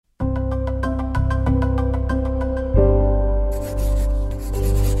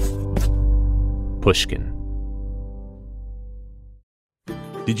Pushkin.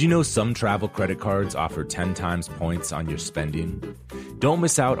 Did you know some travel credit cards offer 10 times points on your spending? Don't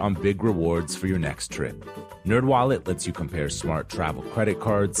miss out on big rewards for your next trip. NerdWallet lets you compare smart travel credit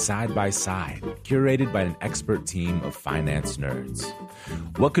cards side by side, curated by an expert team of finance nerds.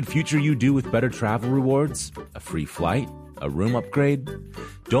 What could future you do with better travel rewards? A free flight? A room upgrade?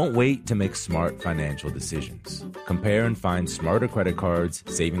 Don't wait to make smart financial decisions. Compare and find smarter credit cards,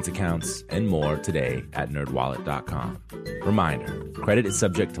 savings accounts, and more today at nerdwallet.com. Reminder, credit is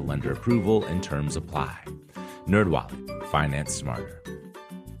subject to lender approval and terms apply. NerdWallet, finance smarter.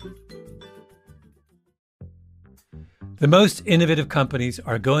 The most innovative companies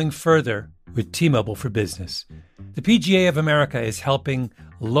are going further with T-Mobile for Business. The PGA of America is helping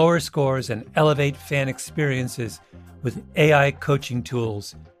lower scores and elevate fan experiences with AI coaching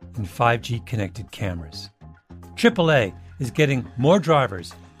tools and 5G connected cameras. AAA is getting more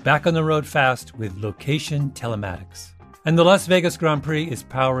drivers back on the road fast with location telematics. And the Las Vegas Grand Prix is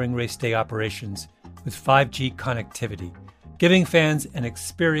powering race day operations with 5G connectivity, giving fans an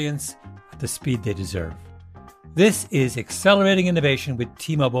experience at the speed they deserve. This is accelerating innovation with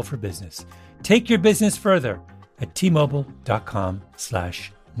T-Mobile for Business. Take your business further at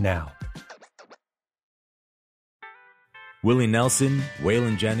T-Mobile.com/now. Willie Nelson,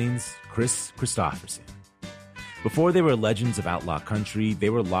 Waylon Jennings, Chris Christopherson. Before they were legends of outlaw country,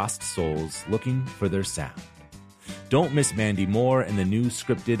 they were lost souls looking for their sound. Don't miss Mandy Moore in the new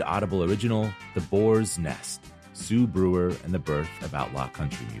scripted Audible original, The Boar's Nest, Sue Brewer and the Birth of Outlaw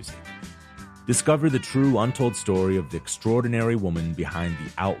Country Music. Discover the true untold story of the extraordinary woman behind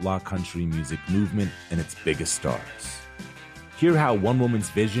the outlaw country music movement and its biggest stars. Hear how one woman's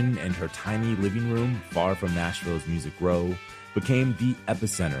vision and her tiny living room, far from Nashville's Music Row, became the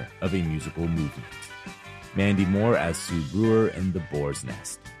epicenter of a musical movement. Mandy Moore as Sue Brewer in The Boar's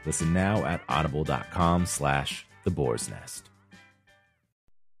Nest. Listen now at audible.com/The Boar's Nest.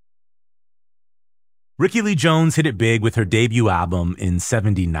 Rickie Lee Jones hit it big with her debut album in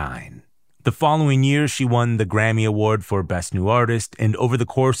 '79. The following year, she won the Grammy Award for Best New Artist, and over the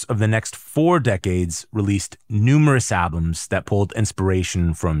course of the next 4 decades, released numerous albums that pulled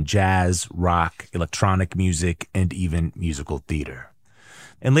inspiration from jazz, rock, electronic music, and even musical theater.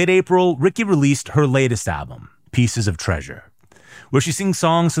 In late April, Rickie released her latest album, Pieces of Treasure, where she sings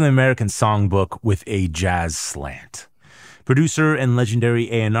songs from the American Songbook with a jazz slant. Producer and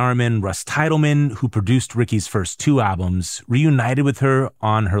legendary A&R man Russ Titleman, who produced Rickie's first 2 albums, reunited with her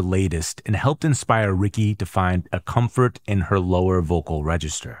on her latest and helped inspire Rickie to find a comfort in her lower vocal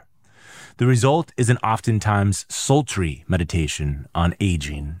register. The result is an oftentimes sultry meditation on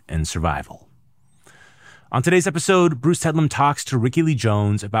aging and survival. On today's episode, Bruce Tedlam talks to Rickie Lee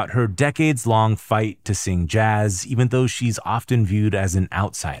Jones about her decades-long fight to sing jazz, even though she's often viewed as an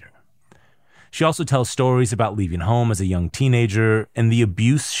outsider. She also tells stories about leaving home as a young teenager and the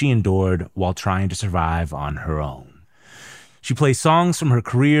abuse she endured while trying to survive on her own. She plays songs from her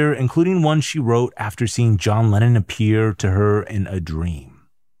career, including one she wrote after seeing John Lennon appear to her in a dream.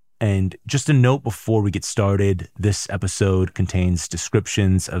 And just a note before we get started, this episode contains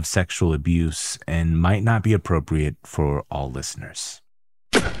descriptions of sexual abuse and might not be appropriate for all listeners.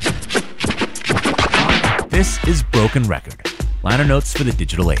 This is Broken Record, liner notes for the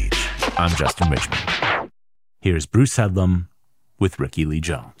digital age. I'm Justin Richmond. Here's Bruce Tedlam with Rickie Lee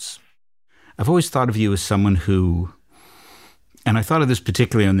Jones. I've always thought of you as someone who, and I thought of this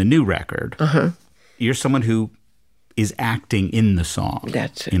particularly on the new record, you're someone who is acting in the song.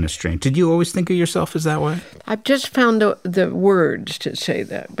 That's it. In a strain. Did you always think of yourself as that way? I've just found the words to say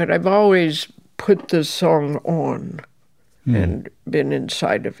that, but I've always put the song on and been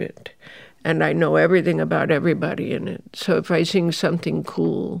inside of it. And I know everything about everybody in it. So if I sing something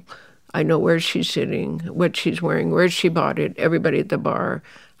cool, I know where she's sitting, what she's wearing, where she bought it, everybody at the bar.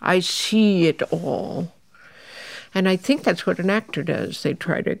 I see it all. And I think that's what an actor does. They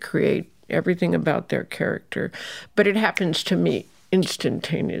try to create everything about their character. But it happens to me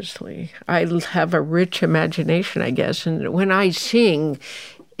instantaneously. I have a rich imagination, I guess. And when I sing,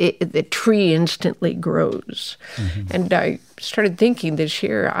 the tree instantly grows. And I started thinking this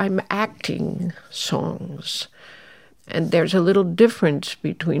year, I'm acting songs. And there's a little difference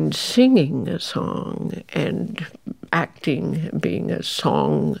between singing a song and acting, being a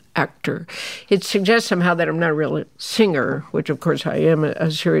song actor. It suggests somehow that I'm not a real singer, which of course I am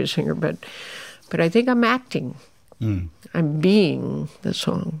a serious singer, but I think I'm acting. I'm being the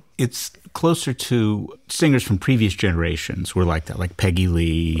song. It's closer to singers from previous generations were like that, like Peggy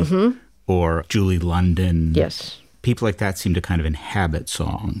Lee or Julie London. Yes. People like that seem to kind of inhabit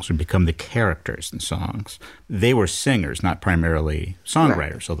songs or become the characters in songs. They were singers, not primarily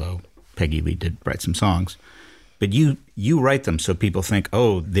songwriters, although Peggy Lee did write some songs. But you write them so people think,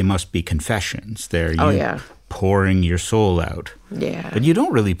 oh, they must be confessions. They're pouring your soul out. Yeah. But you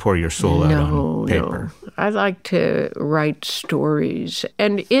don't really pour your soul out on paper. No. I like to write stories.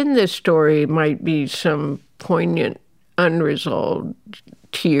 And in the story might be some poignant, unresolved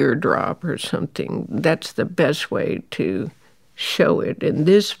teardrop or something. That's the best way to show it in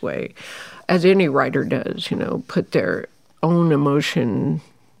this way, as any writer does, put their own emotion,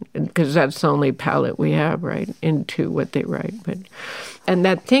 because that's the only palette we have, right, into what they write. And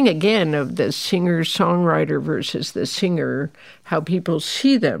that thing, again, of the singer-songwriter versus the singer, how people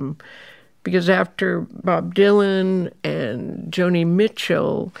see them, because after Bob Dylan and Joni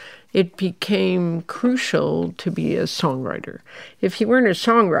Mitchell, it became crucial to be a songwriter. If you weren't a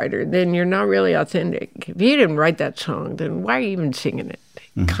songwriter, then you're not really authentic. If you didn't write that song, then why are you even singing it?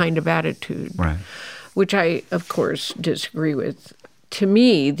 Kind of attitude, right? Which I, of course, disagree with. To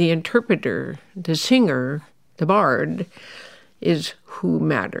me, the interpreter, the singer, the bard, is who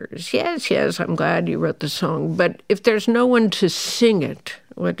matters. Yes, I'm glad you wrote the song, but if there's no one to sing it,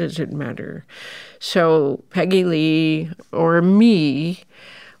 what does it matter? So Peggy Lee or me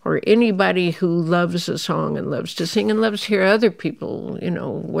or anybody who loves a song and loves to sing and loves to hear other people,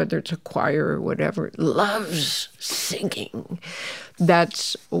 whether it's a choir or whatever, loves singing.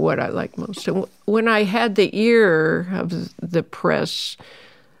 That's what I like most. And when I had the ear of the press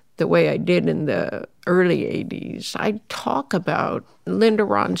the way I did in the early 80s, I talk about Linda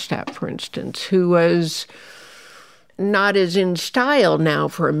Ronstadt, for instance, who was not as in style now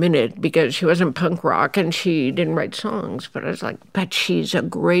for a minute because she wasn't punk rock and she didn't write songs. But I was like, but she's a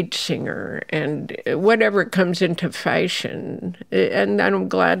great singer. And whatever comes into fashion, and I'm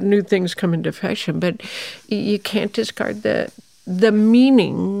glad new things come into fashion, but you can't discard the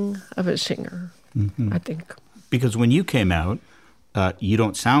meaning of a singer, I think. Because when you came out, you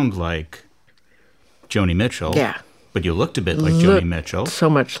don't sound like Joni Mitchell. Yeah. But you looked a bit like Joni Mitchell. So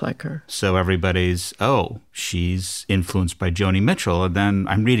much like her. So everybody's, she's influenced by Joni Mitchell. And then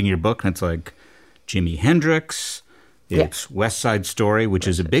I'm reading your book, and it's like Jimi Hendrix. It's West Side Story, which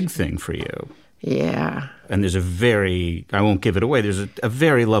is a big thing for you. Yeah. And there's I won't give it away, there's a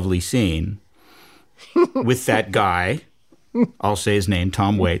very lovely scene with that guy. I'll say his name,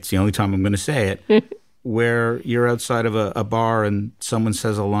 Tom Waits, the only time I'm going to say it. Where you're outside of a bar and someone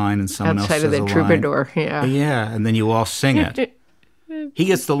says a line and someone else says a line. Outside of the troubadour, yeah. Yeah, and then you all sing it. He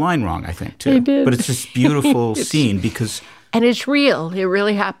gets the line wrong, I think, too. He did. But it's this beautiful scene because... And it's real. It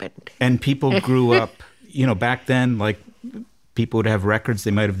really happened. And people grew up, back then, like, people would have records.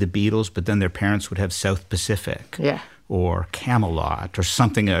 They might have the Beatles, but then their parents would have South Pacific. Yeah. Or Camelot or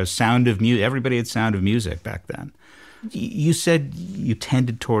something, a Sound of Music. Everybody had Sound of Music back then. You said you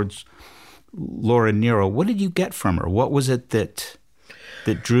tended towards Laura Nyro. What did you get from her? What was it that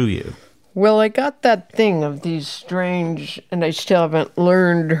drew you? Well, I got that thing of these strange, and I still haven't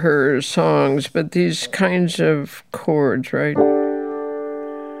learned her songs, but these kinds of chords, right?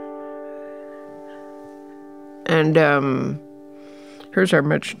 And hers are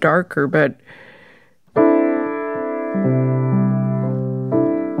much darker, but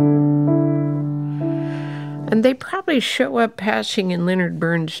and they probably show up passing in Leonard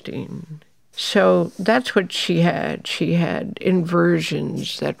Bernstein. So that's what she had. She had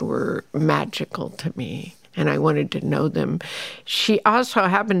inversions that were magical to me, and I wanted to know them. She also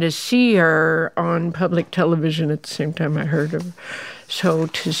happened to see her on public television at the same time I heard her. So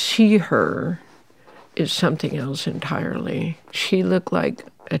to see her is something else entirely. She looked like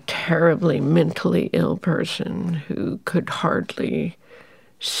a terribly mentally ill person who could hardly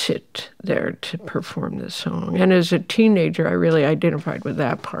sit there to perform this song. And as a teenager, I really identified with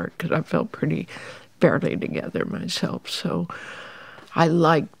that part because I felt pretty barely together myself. So I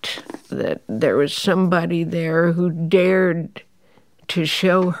liked that there was somebody there who dared to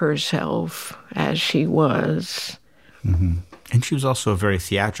show herself as she was. Mm-hmm. And she was also very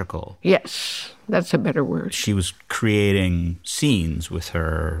theatrical. Yes, that's a better word. She was creating scenes with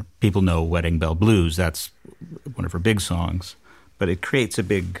her. People know Wedding Bell Blues. That's one of her big songs. But it creates a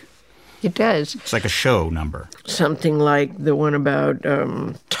big... It does. It's like a show number. Something like the one about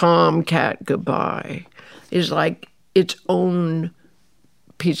Tomcat Goodbye is like its own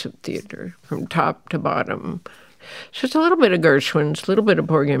piece of theater from top to bottom. So it's a little bit of Gershwin's, a little bit of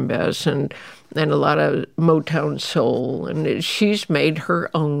Porgy and Bess, and a lot of Motown soul. And she's made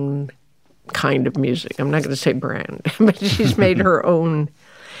her own kind of music. I'm not going to say brand, but she's made her own.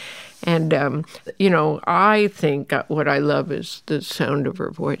 And, I think what I love is the sound of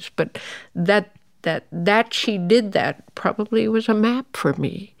her voice. But that she did that probably was a map for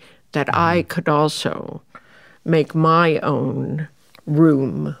me, that I could also make my own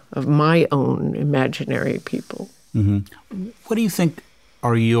room of my own imaginary people. What do you think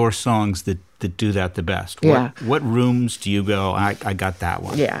are your songs that do that the best? Yeah. What rooms do you go, I got that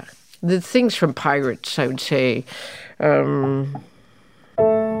one? Yeah. The things from Pirates, I would say.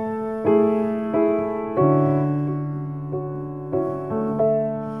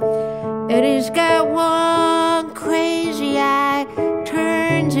 Eddie's got one crazy eye,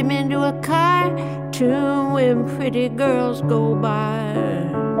 turns him into a cartoon when pretty girls go by.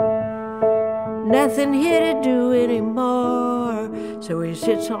 Nothing here to do anymore, so he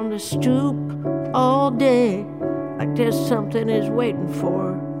sits on the stoop all day like there's something he's waiting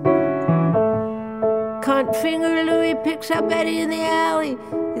for. Cunt finger Louie picks up Eddie in the alley.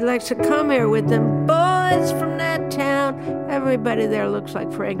 He likes to come here with them boys from that town. Everybody there looks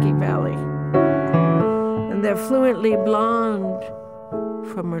like Frankie Valli. And they're fluently blonde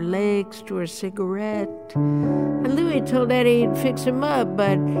from her legs to her cigarette. And Louie told Eddie he'd fix him up,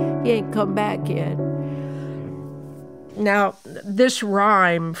 but he ain't come back yet. Now, this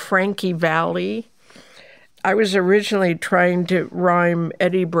rhyme, Frankie Valli, I was originally trying to rhyme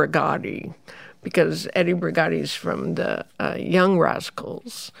Eddie Brigati, because Eddie Brigatti's from the Young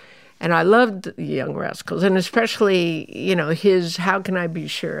Rascals. And I loved the Young Rascals, and especially, his How Can I Be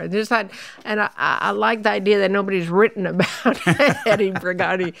Sure? There's that, and I like the idea that nobody's written about Eddie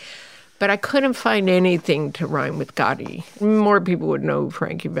Brigati, but I couldn't find anything to rhyme with Gotti. More people would know who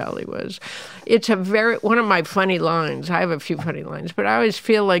Frankie Valli was. It's one of my funny lines. I have a few funny lines, but I always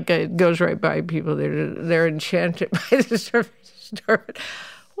feel like it goes right by people. They're enchanted by the surface story.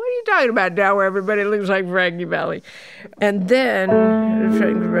 What are you talking about now where everybody looks like Frankie Valli? And then,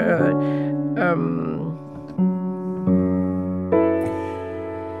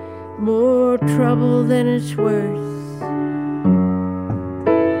 more trouble than it's worth.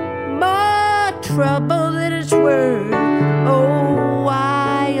 More trouble than it's worth. Oh,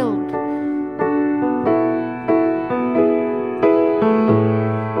 wild.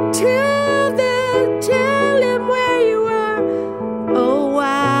 Tell him where you are. Oh,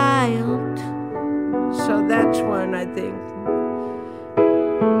 wild. So that's one, I think.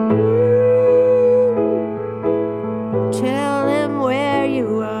 Tell him where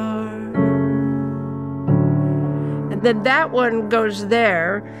you are. And then that one goes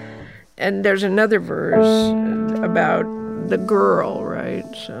there, and there's another verse about the girl, right?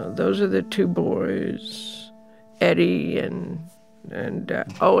 So those are the two boys, Eddie and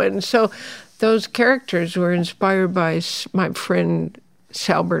so those characters were inspired by my friend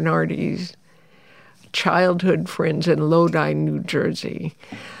Sal Bernardi's childhood friends in Lodi, New Jersey.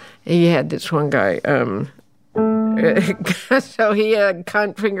 He had this one guy, so he had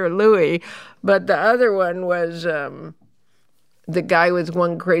Cunt Finger Louie, but the other one was the guy with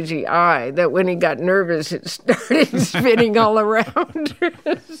one crazy eye that when he got nervous, it started spinning all around.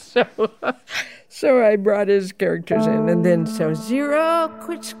 So I brought his characters in. And then, so Zero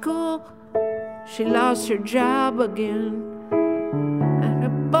quit school. She lost her job again. And her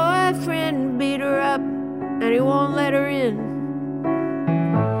boyfriend beat her up, and he won't let her in.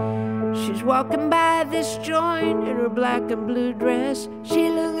 She's walking by this joint in her black and blue dress. She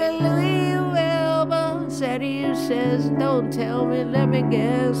looked at Louis Wilbur, said he says, don't tell me, let me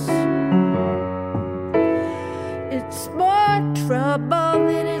guess. It's more trouble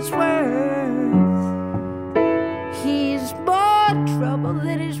than it's worth. He's more trouble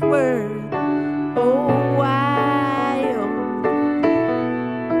than it's worth. Oh, wild.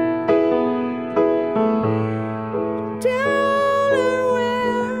 Tell her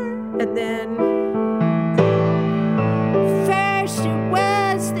where. And then first it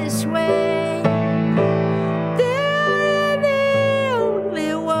was this way. They're the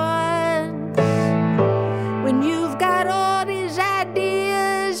only ones. When you've got all these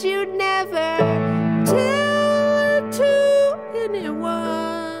ideas, you never tell to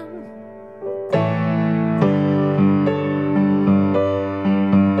anyone.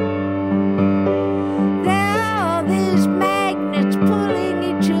 There are all these magnets pulling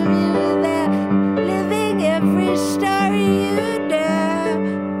each of you. They're living every story you dare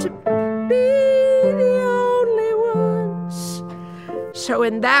to be the only ones. So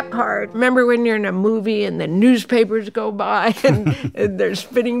in that part, remember when you're in a movie and the newspapers go by and they're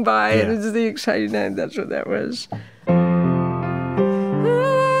spinning by and it's the exciting time? That's what that was.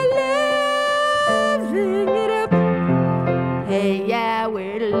 Living it up. Hey, yeah,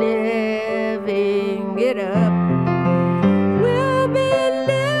 we're living it up. We'll be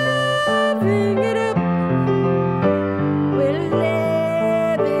living it up. We're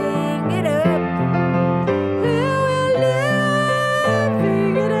living it up. We're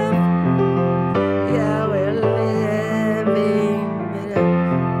living it up. Yeah, we're living it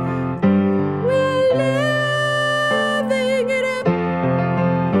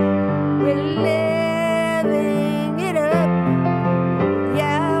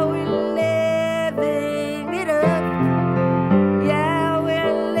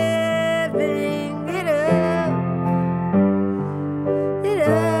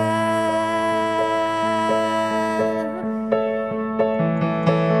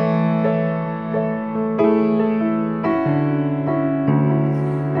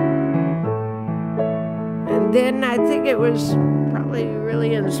think it was probably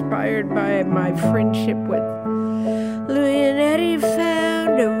really inspired by my friendship with Louie and Eddie.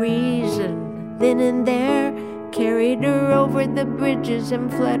 Found a reason then and there, carried her over the bridges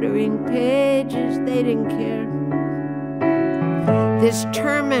and fluttering pages, they didn't care. This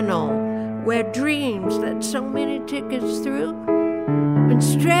terminal where dreams let so many tickets through, when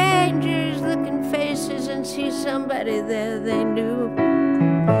strangers look in faces and see somebody there they knew.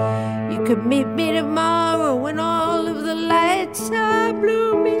 You could meet me tomorrow when all of the lights are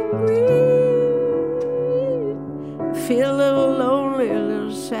blooming green. Feel a little lonely, a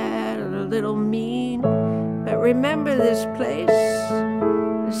little sad, a little mean. But remember this place,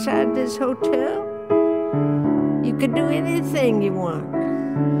 beside this hotel, you could do anything you want.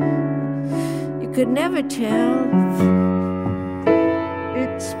 You could never tell.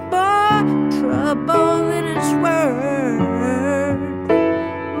 It's more trouble than it's worth.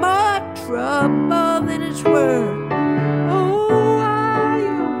 More trouble than it's worth. Oh, are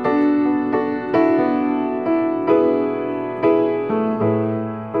you?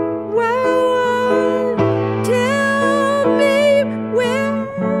 Well, tell me where.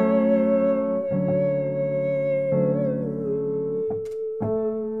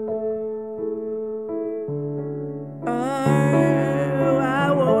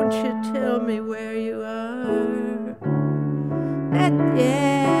 Why won't you tell me where you are?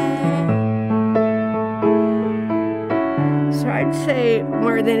 So I'd say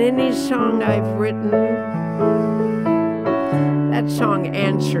more than any song I've written, that song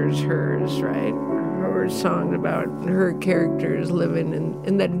answers hers, right? Her song about her characters living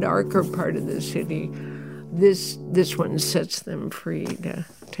in the darker part of the city. This one sets them free to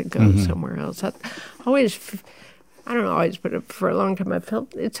go somewhere else. I don't always, but for a long time I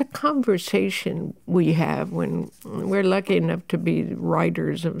felt it's a conversation we have when we're lucky enough to be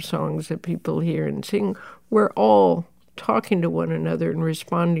writers of songs that people hear and sing. We're all talking to one another and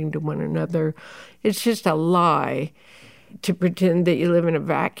responding to one another. It's just a lie to pretend that you live in a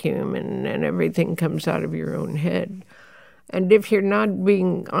vacuum and everything comes out of your own head. And if you're not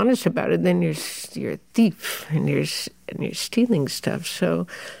being honest about it, then you're a thief and you're stealing stuff. So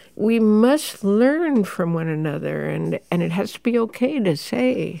we must learn from one another, and it has to be okay to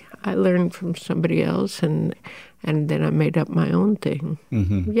say, I learned from somebody else, and then I made up my own thing.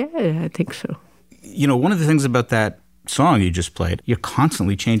 Mm-hmm. Yeah, I think so. You know, one of the things about that song you just played, you're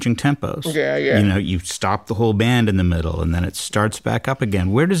constantly changing tempos. Yeah. You know, you stop the whole band in the middle, and then it starts back up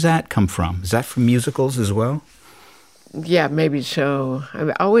again. Where does that come from? Is that from musicals as well? Yeah, maybe so.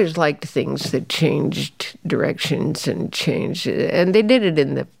 I've always liked things that changed directions and changed. And they did it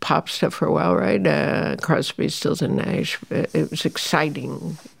in the pop stuff for a while, right? Crosby, Stills, and Nash. It was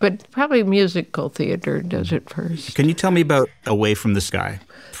exciting. But probably musical theater does it first. Can you tell me about Away from the Sky?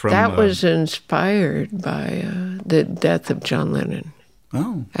 That was inspired by the death of John Lennon.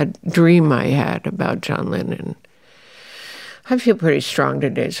 Oh. A dream I had about John Lennon. I feel pretty strong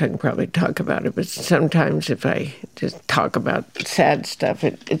today, so I can probably talk about it. But sometimes if I just talk about sad stuff,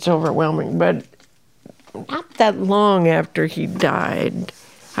 it's overwhelming. But not that long after he died,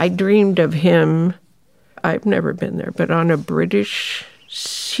 I dreamed of him. I've never been there, but on a British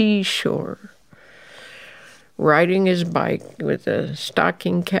seashore, riding his bike with a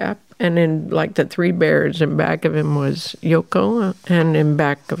stocking cap. And in like the three bears, in back of him was Yoko, and in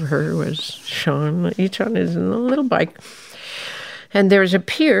back of her was Sean, each on his little bike. And there was a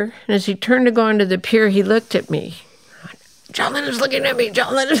pier, and as he turned to go onto the pier, he looked at me. John Lennon's looking at me,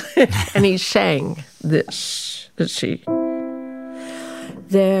 John Lennon. And he sang this. Let's see.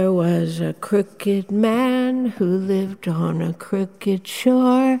 There was a crooked man who lived on a crooked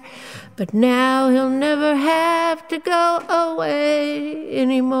shore, but now he'll never have to go away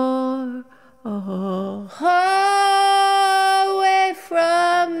anymore. Oh, away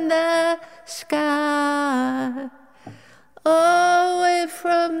from the sky. Away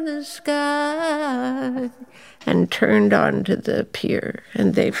from the sky, and turned onto the pier,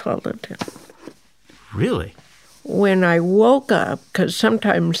 and they followed him. Really? When I woke up, because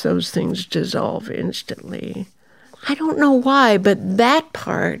sometimes those things dissolve instantly, I don't know why, but that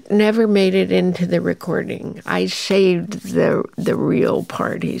part never made it into the recording. I saved the real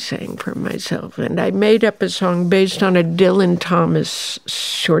part he sang for myself, and I made up a song based on a Dylan Thomas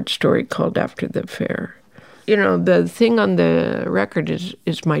short story called After the Fair. You know, the thing on the record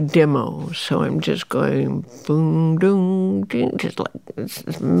is my demo, so I'm just going boom, doom, ding, just like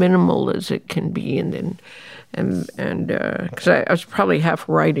as minimal as it can be, and then, because I was probably half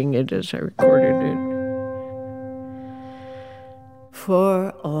writing it as I recorded it.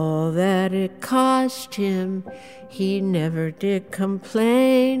 For all that it cost him, he never did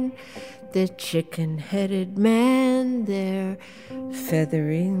complain. The chicken-headed man there,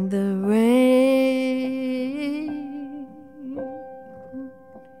 feathering the rain.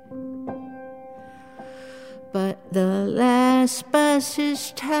 But the last bus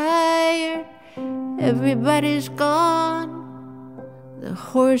is tired, everybody's gone. The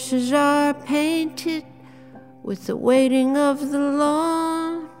horses are painted with the waiting of the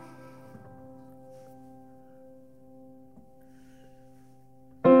lawn.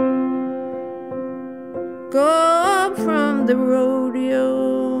 Go from the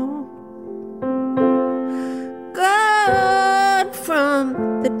rodeo, go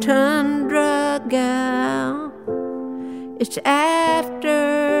from the tundra gal. It's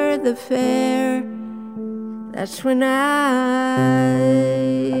after the fair, that's when I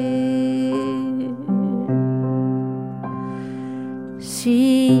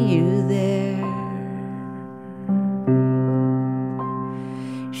see you there.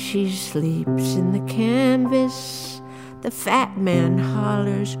 She sleeps in the canvas, the fat man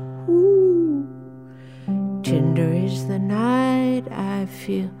hollers, ooh. Tender is the night I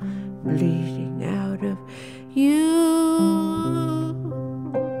feel bleeding out of you.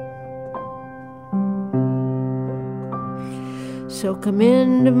 So come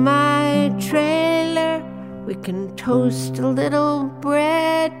into my trailer, we can toast a little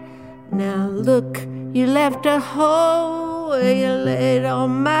bread. Now look, you left a hole where you laid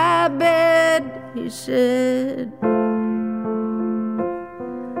on my bed, he said.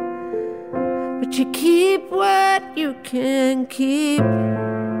 But you keep what you can keep,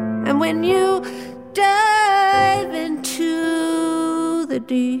 and when you dive into the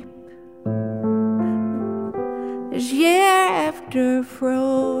deep, there's year after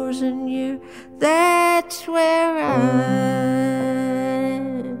frozen year, that's where I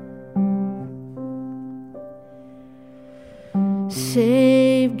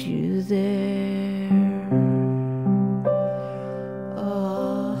saved you there.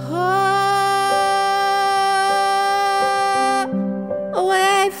 Oh,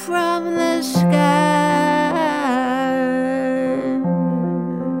 away from the sky.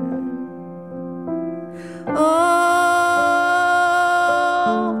 Oh,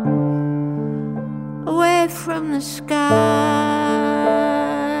 away from the sky.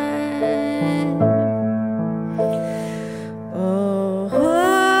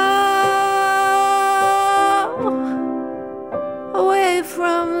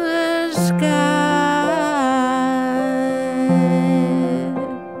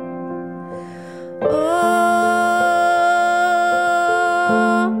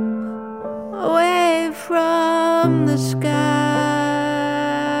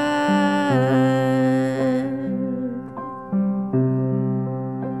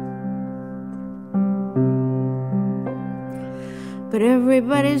 But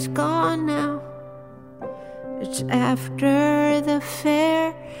everybody's gone now. It's after the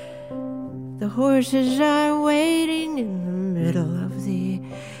fair. The horses are waiting in the middle of the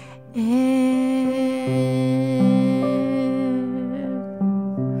air.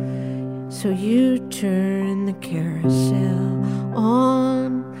 So you turn the carousel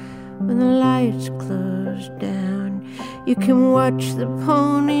on when the lights close down. You can watch the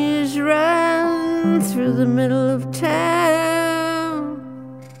ponies run through the middle of town.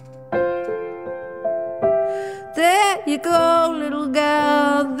 There you go, little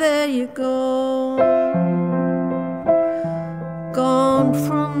gal, there you go. Gone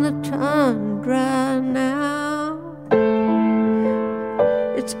from the tundra now.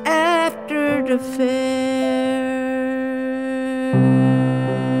 It's after the fair.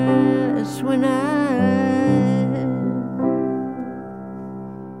 That's when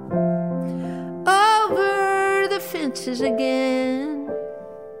over the fences again.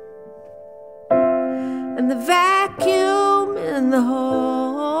 And the vacuum in the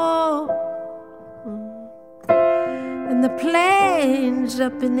hall, and the planes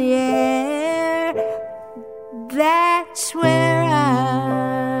up in the air, that's where I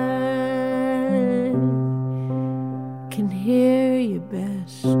can hear you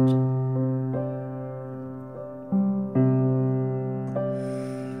best.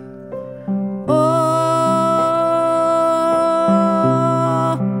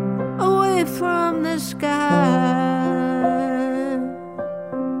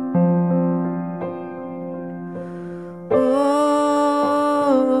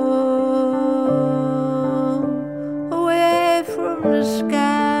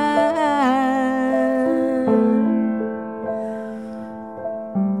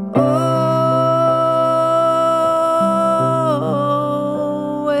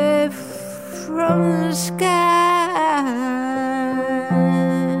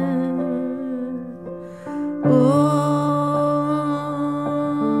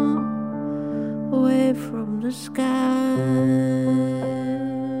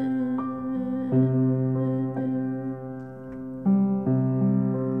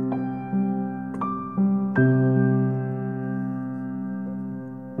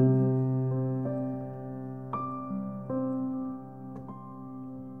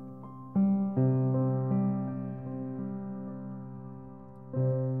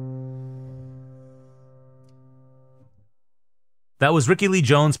 That was Rickie Lee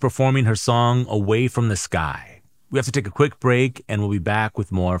Jones performing her song Away from the Sky. We have to take a quick break, and we'll be back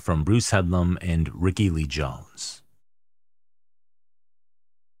with more from Bruce Headlam and Rickie Lee Jones.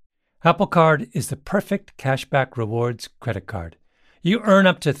 Apple Card is the perfect cashback rewards credit card. You earn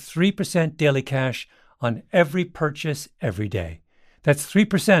up to 3% daily cash on every purchase every day. That's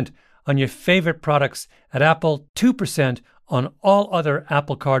 3% on your favorite products at Apple, 2% on all other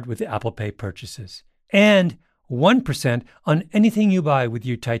Apple Card with Apple Pay purchases, and 1% on anything you buy with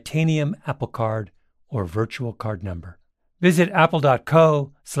your titanium Apple Card or virtual card number. Visit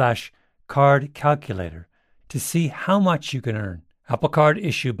apple.co/card calculator to see how much you can earn. Apple Card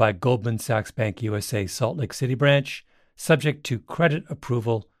issued by Goldman Sachs Bank USA Salt Lake City branch, subject to credit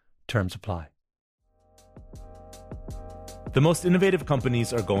approval. Terms apply. The most innovative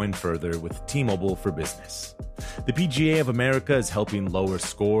companies are going further with T-Mobile for Business. The PGA of America is helping lower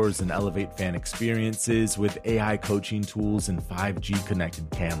scores and elevate fan experiences with AI coaching tools and 5G connected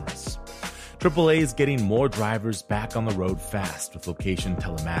cameras. AAA is getting more drivers back on the road fast with location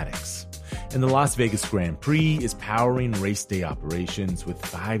telematics. And the Las Vegas Grand Prix is powering race day operations with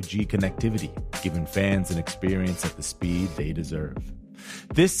 5G connectivity, giving fans an experience at the speed they deserve.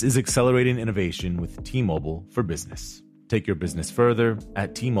 This is accelerating innovation with T-Mobile for Business. Take your business further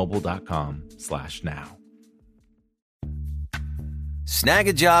at T-Mobile.com/now. Snag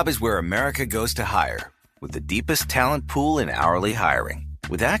a Job is where America goes to hire, with the deepest talent pool in hourly hiring.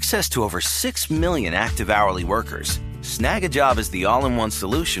 With access to over 6 million active hourly workers, Snag a Job is the all-in-one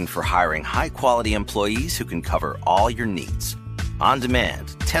solution for hiring high-quality employees who can cover all your needs. On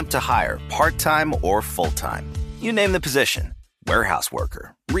demand, temp to hire, part-time or full-time. You name the position. Warehouse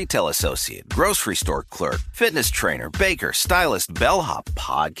worker, retail associate, grocery store clerk, fitness trainer, baker, stylist, bellhop,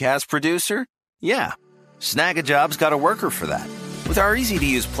 podcast producer. Yeah, Snag a Job's got a worker for that. With our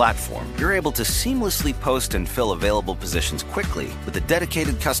easy-to-use platform, you're able to seamlessly post and fill available positions quickly with a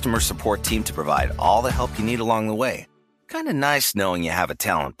dedicated customer support team to provide all the help you need along the way. Kind of nice knowing you have a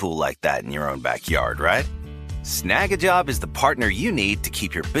talent pool like that in your own backyard, right? Snag a Job is the partner you need to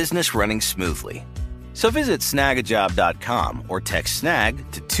keep your business running smoothly. So visit snagajob.com or text snag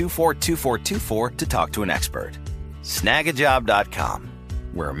to 242424 to talk to an expert. Snagajob.com,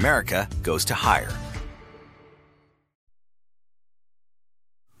 where America goes to hire.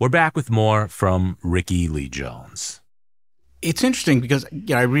 We're back with more from Rickie Lee Jones. It's interesting because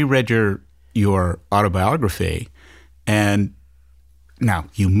I reread your autobiography, and now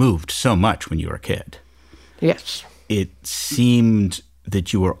you moved so much when you were a kid. Yes. It seemed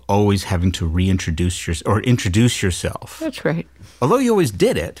that you were always having to introduce yourself. That's right. Although you always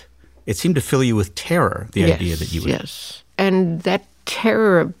did it, it seemed to fill you with terror, the idea that you would. Yes. And that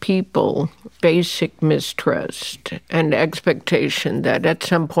terror of people, basic mistrust and expectation that at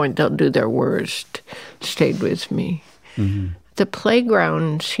some point they'll do their worst, stayed with me. Mm-hmm. The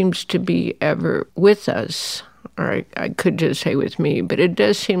playground seems to be ever with us, or I could just say with me, but it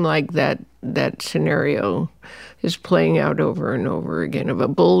does seem like that scenario is playing out over and over again of a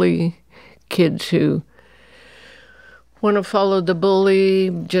bully, kids who want to follow the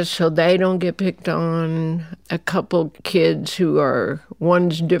bully just so they don't get picked on, a couple kids who are,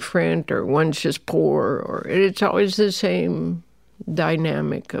 one's different or one's just poor, or it's always the same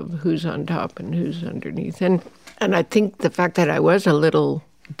dynamic of who's on top and who's underneath. And I think the fact that I was a little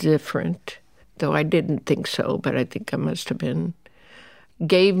different, though I didn't think so, but I think I must have been,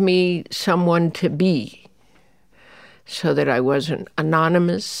 gave me someone to be so that I wasn't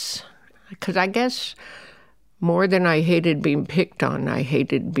anonymous. Because I guess more than I hated being picked on, I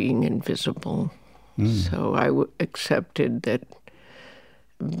hated being invisible. So I accepted that.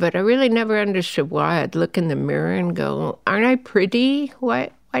 But I really never understood why. I'd look in the mirror and go, aren't I pretty?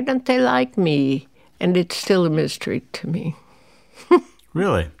 Why don't they like me? And it's still a mystery to me.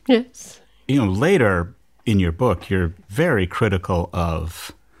 Really? Yes. Later in your book, you're very critical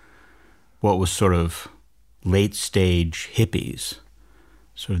of what was sort of late-stage hippies,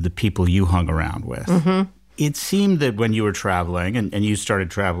 sort of the people you hung around with. Mm-hmm. It seemed that when you were traveling, and you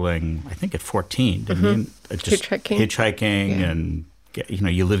started traveling, I think at 14, didn't you? Just hitchhiking, yeah. And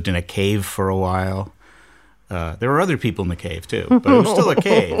you lived in a cave for a while. There were other people in the cave too, but it was still a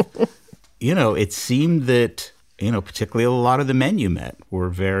cave. It seemed that, particularly a lot of the men you met were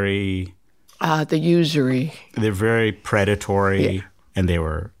very... the usury. They're very predatory, yeah. And they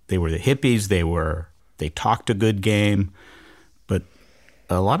were the hippies. They talked a good game, but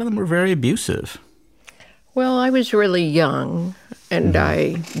a lot of them were very abusive. Well, I was really young, and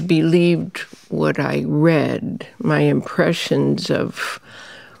I believed what I read, my impressions of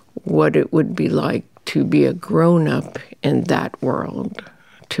what it would be like to be a grown-up in that world,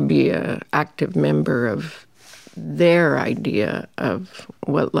 to be an active member of their idea of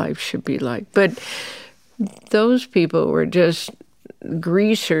what life should be like. But those people were just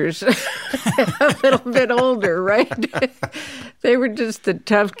greasers, a little bit older, right? They were just the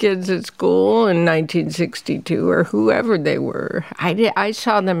tough kids at school in 1962 or whoever they were. I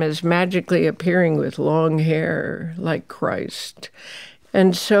saw them as magically appearing with long hair like Christ.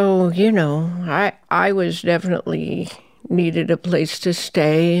 And so, you know, I was definitely needed a place to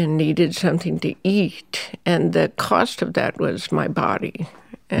stay and needed something to eat. And the cost of that was my body.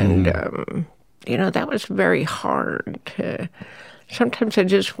 And, you know, that was very hard. Sometimes I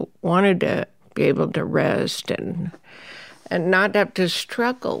just wanted to be able to rest and not have to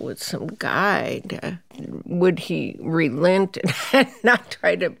struggle with some guy. Would he relent and not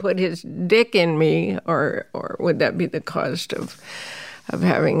try to put his dick in me, or would that be the cost of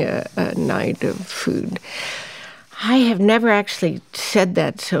having a night of food? I have never actually said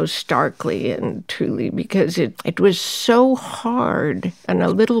that so starkly and truly because it was so hard. And a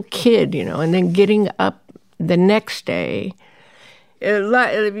little kid, you know, and then getting up the next day.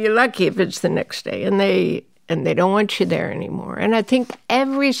 If you're lucky if it's the next day, and they don't want you there anymore. And I think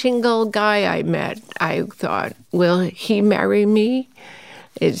every single guy I met, I thought, will he marry me?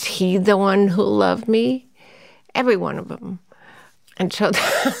 Is he the one who'll love me? Every one of them. And so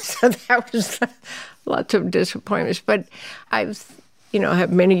that was lots of disappointments. But I've, you know,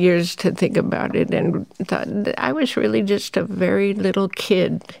 had many years to think about it and thought that I was really just a very little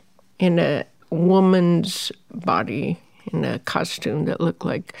kid in a woman's body, in a costume that looked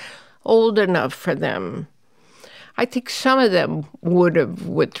like old enough for them. I think some of them would have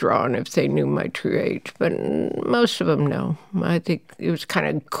withdrawn if they knew my true age, but most of them, no. I think it was kind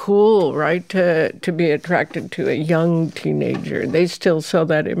of cool, right, to be attracted to a young teenager. They still sell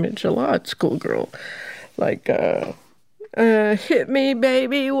that image a lot, schoolgirl. Like, hit me,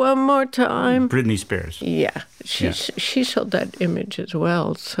 baby, one more time. Britney Spears. Yeah, she sold that image as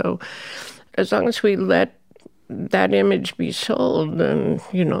well. So as long as we let that image be sold, and,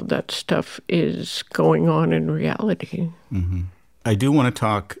 you know, that stuff is going on in reality. Mm-hmm. I do want to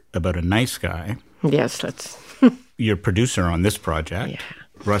talk about a nice guy. Yes, that's... Your producer on this project, yeah.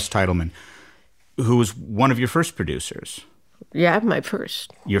 Russ Titleman, who was one of your first producers. Yeah, my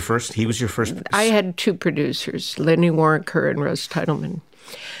first. Your first? He was your first? I had two producers, Lenny Waronker and Russ Titleman.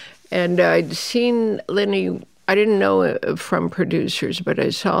 And I'd seen Lenny... I didn't know from producers, but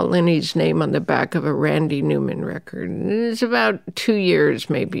I saw Lenny's name on the back of a Randy Newman record. And it was about 2 years,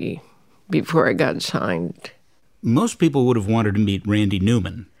 maybe, before I got signed. Most people would have wanted to meet Randy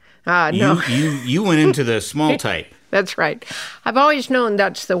Newman. No. You went into the small type. That's right. I've always known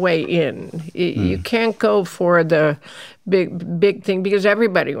that's the way in. You can't go for the big thing because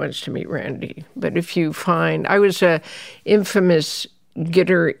everybody wants to meet Randy. But if you find... I was a infamous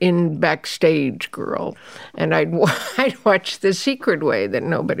getter in backstage girl, and I'd watch The Secret Way that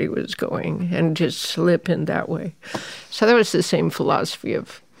nobody was going and just slip in that way. So that was the same philosophy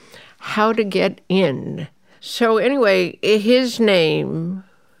of how to get in. So anyway, his name,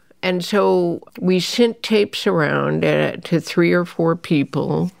 and so we sent tapes around to 3 or 4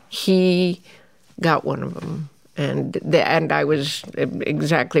 people. He got one of them, and I was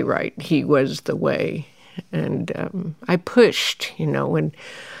exactly right. He was the way. And I pushed, you know, when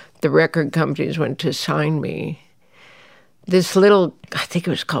the record companies went to sign me. This little, I think it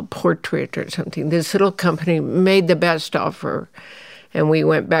was called Portrait or something, this little company made the best offer. And we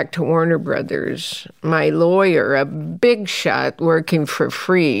went back to Warner Brothers. My lawyer, a big shot working for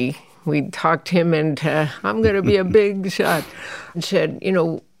free, we talked him into, I'm going to be a big shot, and said, you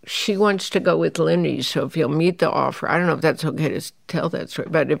know, she wants to go with Lenny, so if you'll meet the offer, I don't know if that's okay to tell that story,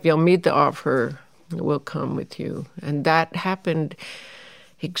 but if you'll meet the offer, we'll come with you. And that happened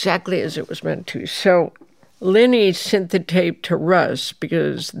exactly as it was meant to. So Lenny sent the tape to Russ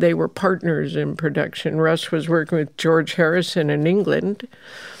because they were partners in production. Russ was working with George Harrison in England.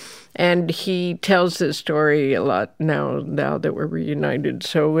 And he tells this story a lot now that we're reunited.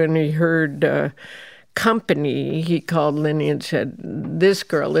 So when he heard Company, he called Lenny and said, this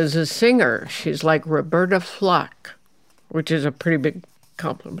girl is a singer. She's like Roberta Flack, which is a pretty big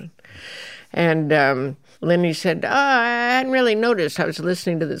compliment. And Lenny said, I hadn't really noticed. I was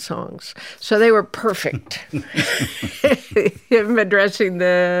listening to the songs. So they were perfect. Him addressing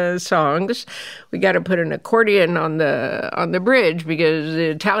the songs. We got to put an accordion on the bridge because the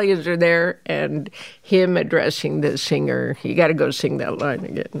Italians are there, and him addressing the singer. You got to go sing that line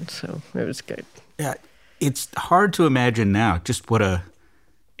again. So it was good. Yeah, it's hard to imagine now just what a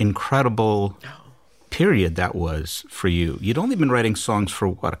incredible period that was for you. You'd only been writing songs for,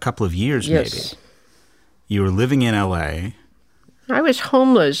 what, a couple of years, yes. Maybe? You were living in L.A. I was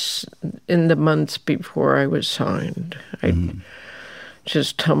homeless in the months before I was signed. I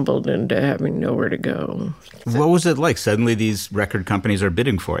just tumbled into having nowhere to go. What was it like? Suddenly these record companies are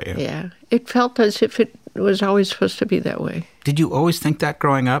bidding for you. Yeah. It felt as if it was always supposed to be that way. Did you always think that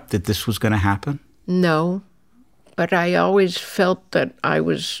growing up, that this was going to happen? No. But I always felt that I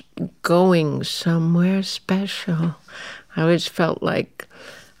was going somewhere special. I always felt like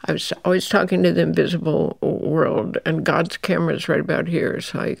I was always talking to the invisible world, and God's camera is right about here,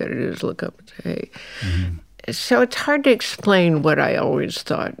 so all you got to do is look up and say, hey. So it's hard to explain what I always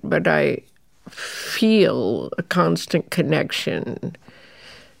thought, but I feel a constant connection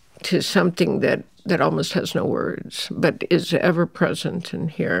to something that almost has no words, but is ever present in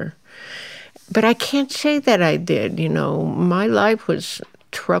here. But I can't say that I did, My life was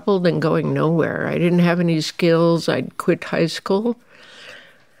troubled and going nowhere. I didn't have any skills. I'd quit high school.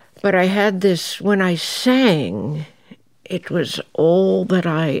 But I had this, when I sang, it was all that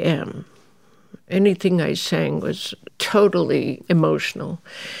I am. Anything I sang was totally emotional.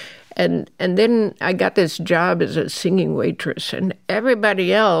 And then I got this job as a singing waitress, and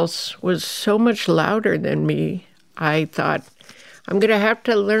everybody else was so much louder than me. I thought, I'm going to have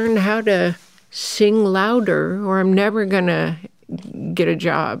to learn how to sing louder or I'm never going to get a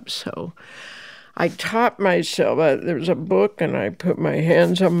job. So I taught myself. There was a book, and I put my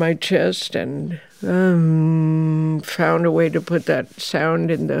hands on my chest and found a way to put that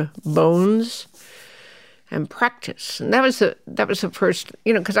sound in the bones and practice. And that was the first,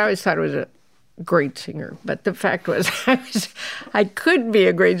 because I always thought I was a great singer. But the fact was, I could be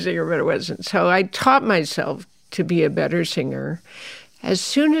a great singer, but I wasn't. So I taught myself to be a better singer. As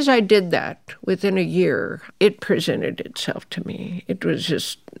soon as I did that, within a year, it presented itself to me. It was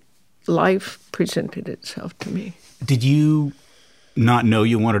just, life presented itself to me. Did you not know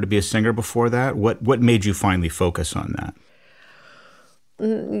you wanted to be a singer before that? What made you finally focus on that?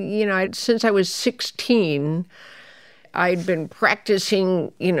 Since I was 16, I'd been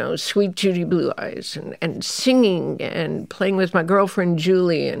practicing, Sweet Judy Blue Eyes and singing and playing with my girlfriend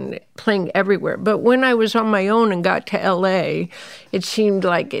Julie and playing everywhere. But when I was on my own and got to L.A., it seemed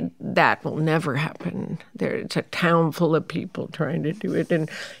like that will never happen. It's a town full of people trying to do it. And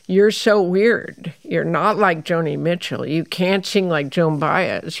you're so weird. You're not like Joni Mitchell. You can't sing like Joan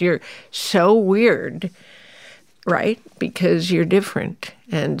Baez. You're so weird, right? Because you're different.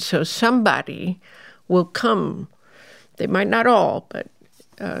 And so somebody will come. They might not all, but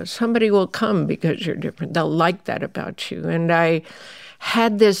somebody will come because you're different. They'll like that about you. And I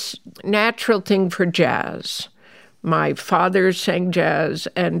had this natural thing for jazz. My father sang jazz,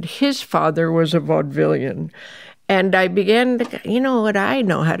 and his father was a vaudevillian. And I began to, what I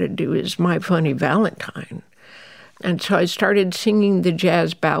know how to do is My Funny Valentine. And so I started singing the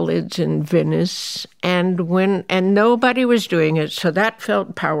jazz ballads in Venice, and nobody was doing it, so that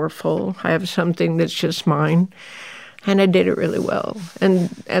felt powerful. I have something that's just mine. And I did it really well. And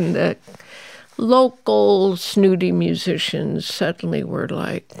the local snooty musicians suddenly were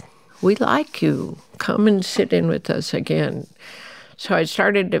like, we like you. Come and sit in with us again. So I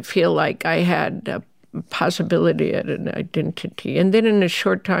started to feel like I had a possibility at an identity. And then in a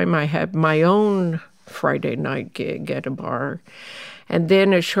short time, I had my own Friday night gig at a bar. And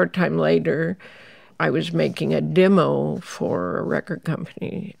then a short time later, I was making a demo for a record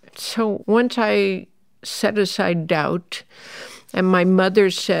company. So once I set aside doubt, and my mother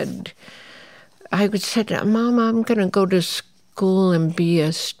said, Mom, I'm going to go to school and be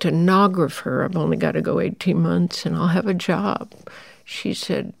a stenographer. I've only got to go 18 months and I'll have a job. She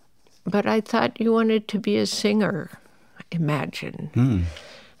said, but I thought you wanted to be a singer. Imagine.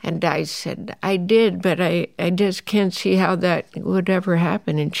 And I said, I did, but I just can't see how that would ever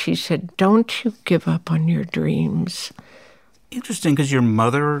happen. And she said, don't you give up on your dreams. Interesting, because your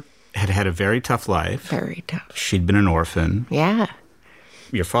mother had a very tough life. Very tough. She'd been an orphan. Yeah.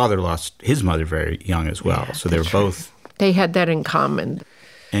 Your father lost his mother very young as well. Yeah, so they were both... Right. They had that in common.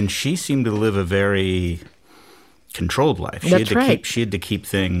 And she seemed to live a very controlled life. That's right. She had to keep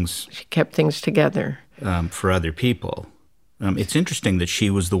things... She kept things together. For other people. It's interesting that she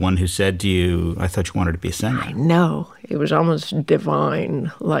was the one who said to you, I thought you wanted to be a singer. I know. It was almost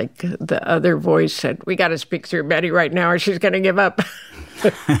divine. Like the other voice said, we got to speak through Betty right now or she's going to give up.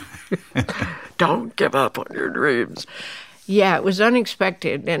 Don't give up on your dreams. Yeah, it was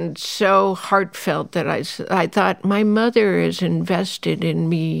unexpected and so heartfelt that I thought my mother is invested in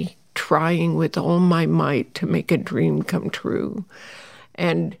me trying with all my might to make a dream come true.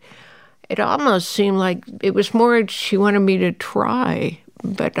 And it almost seemed like it was more she wanted me to try,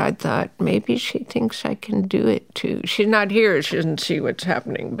 but I thought maybe she thinks I can do it too. She's not here. She doesn't see what's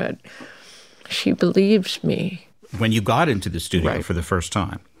happening, but she believes me. when you got into the studio for the first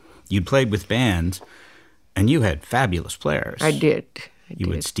time, you played with bands, and you had fabulous players. I did.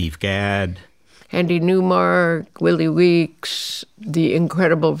 You had Steve Gadd, Andy Newmark, Willie Weeks, the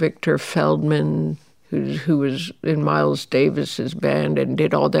incredible Victor Feldman, who was in Miles Davis's band and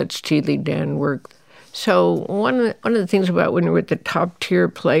did all that Steely Dan work. So one of the things about when you're with the top tier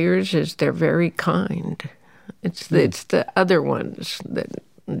players is they're very kind. It's the other ones that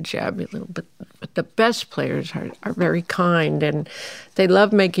jab you a little bit. But the best players are very kind, and they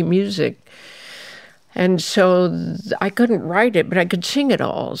love making music. And so I couldn't write it, but I could sing it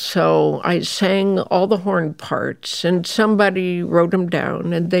all. So I sang all the horn parts, and somebody wrote them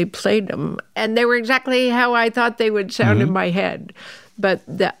down, and they played them. And they were exactly how I thought they would sound in my head. But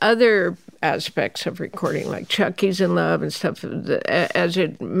the other aspects of recording, like Chucky's in Love and stuff, as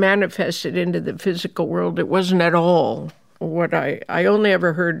it manifested into the physical world, it wasn't at all what I only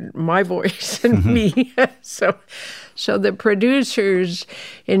ever heard my voice and me. So the producers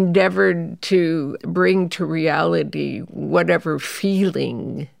endeavored to bring to reality whatever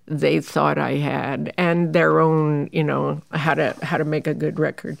feeling they thought I had, and their own, how to make a good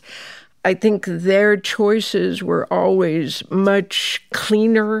record. I think their choices were always much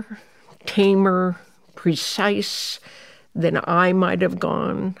cleaner, tamer, precise than I might have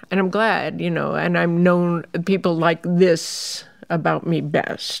gone. And I'm glad, and I've known people like this about me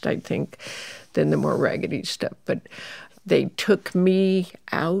best, I think, than the more raggedy stuff. But they took me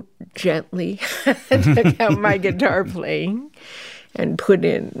out gently, took out my guitar playing, and put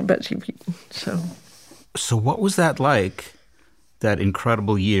in Buzzy Beaton. So what was that like, that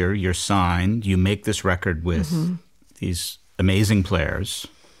incredible year? You're signed, you make this record with these amazing players.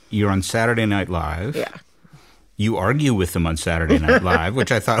 You're on Saturday Night Live. Yeah. You argue with them on Saturday Night Live,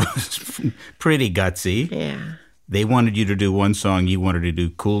 which I thought was pretty gutsy. Yeah. They wanted you to do one song, you wanted to do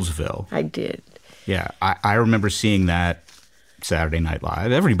Coolsville. I did. Yeah, I remember seeing that Saturday Night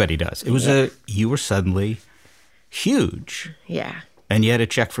Live. Everybody does. It was you were suddenly huge. Yeah. And you had a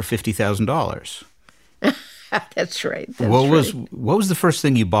check for $50,000. That's right. What was the first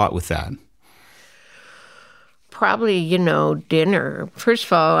thing you bought with that? Probably, dinner. First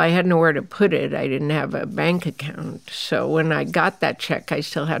of all, I had nowhere to put it. I didn't have a bank account. So when I got that check, I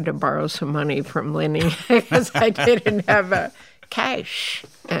still had to borrow some money from Lenny because I didn't have cash.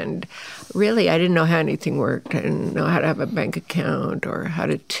 And really, I didn't know how anything worked. I didn't know how to have a bank account or how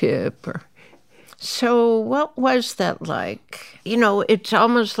to tip. So what was that like? It's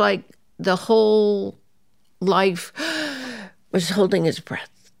almost like the whole life was holding its breath.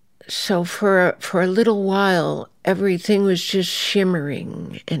 So for a little while, everything was just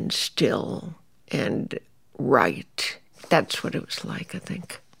shimmering and still and right. That's what it was like, I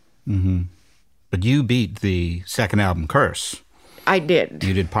think. Mm-hmm. But you beat the second album, Curse. I did.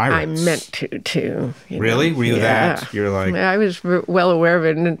 You did Pirates. I meant to, too. Really? Were you that? You're like... I was well aware of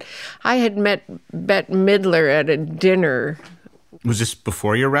it. And I had met Bette Midler at a dinner. Was this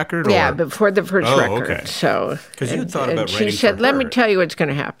before your record? Yeah, before the first record. Okay. So, because you thought about writing. She said, "Let me tell you what's going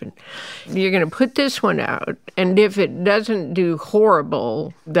to happen. You're going to put this one out, and if it doesn't do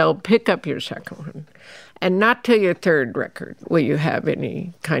horrible, they'll pick up your second one, and not till your third record will you have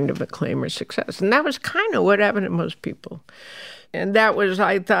any kind of acclaim or success." And that was kind of what happened to most people. And that was,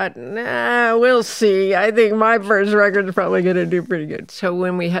 I thought, we'll see. I think my first record's probably going to do pretty good. So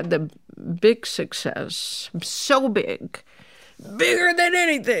when we had the big success, so big, bigger than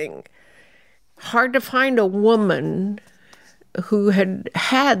anything. Hard to find a woman who had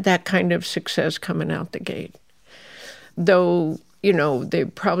that kind of success coming out the gate. Though, they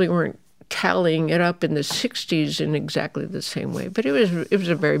probably weren't tallying it up in the 60s in exactly the same way. But it was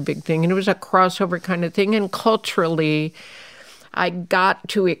a very big thing, and it was a crossover kind of thing. And culturally, I got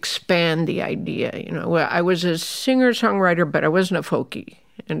to expand the idea. I was a singer-songwriter, but I wasn't a folkie.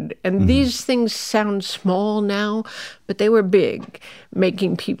 And these things sound small now, but they were big,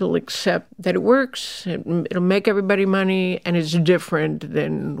 making people accept that it works, it'll make everybody money, and it's different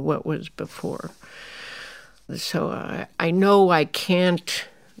than what was before. So I know I can't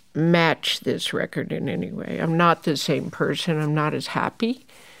match this record in any way. I'm not the same person. I'm not as happy.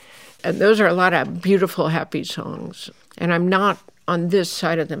 And those are a lot of beautiful, happy songs. And I'm not on this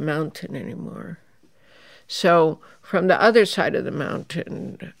side of the mountain anymore. So from the other side of the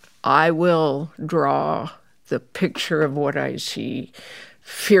mountain, I will draw the picture of what I see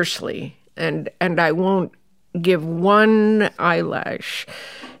fiercely. And I won't give one eyelash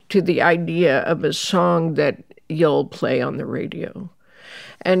to the idea of a song that you'll play on the radio.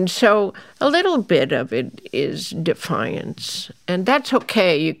 And so a little bit of it is defiance. And that's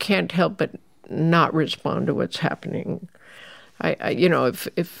okay. You can't help but not respond to what's happening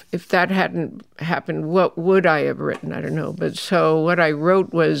if that hadn't happened, what would I have written? I don't know. But so what I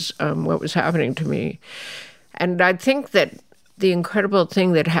wrote was what was happening to me. And I think that the incredible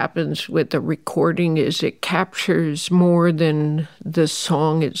thing that happens with the recording is it captures more than the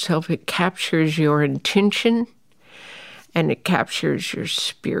song itself. It captures your intention and it captures your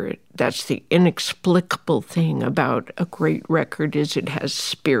spirit. That's the inexplicable thing about a great record is it has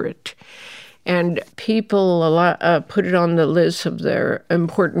spirit. And people put it on the list of their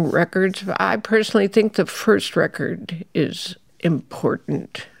important records. I personally think the first record is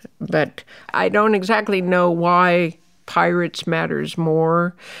important, but I don't exactly know why Pirates matters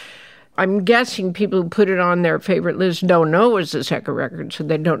more. I'm guessing people who put it on their favorite list don't know it's the second record, so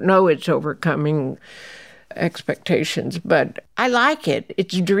they don't know it's overcoming expectations. But I like it.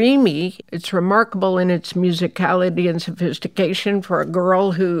 It's dreamy. It's remarkable in its musicality and sophistication for a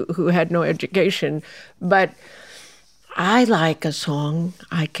girl who had no education. But I like a song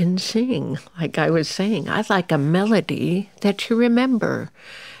I can sing. Like I was saying, I like a melody that you remember.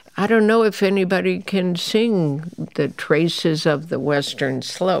 I don't know if anybody can sing the traces of the Western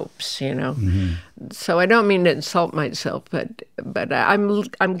Slopes, Mm-hmm. So I don't mean to insult myself, but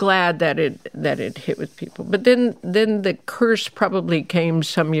I'm glad that it hit with people. But then the curse probably came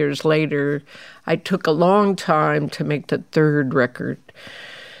some years later. I took a long time to make the third record.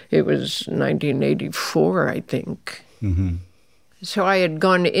 It was 1984, I think. Mm-hmm. So I had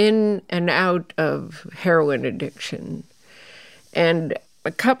gone in and out of heroin addiction, and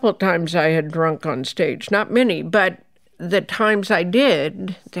a couple of times I had drunk on stage. Not many, but the times I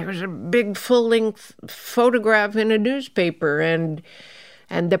did, there was a big full-length photograph in a newspaper, and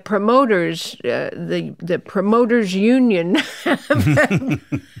the promoters, the promoters union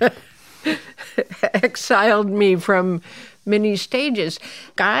exiled me from many stages.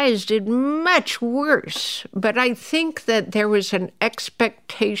 Guys did much worse, but I think that there was an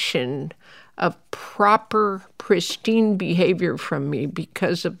expectation of proper, pristine behavior from me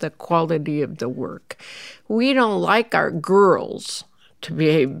because of the quality of the work. We don't like our girls to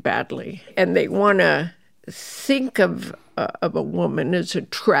behave badly, and they want to think of a woman as a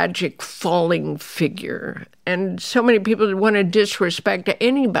tragic falling figure. And so many people want to disrespect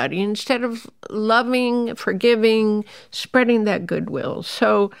anybody instead of loving, forgiving, spreading that goodwill.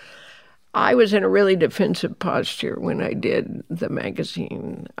 So I was in a really defensive posture when I did the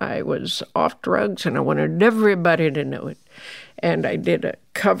magazine. I was off drugs, and I wanted everybody to know it. And I did a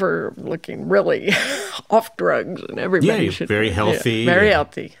cover looking really off drugs, and everybody should. Very healthy. Yeah, very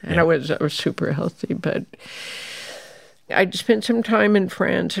healthy. And I was super healthy. But I'd spent some time in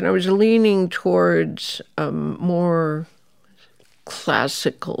France, and I was leaning towards more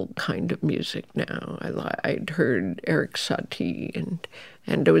classical kind of music now. I'd heard Eric Satie,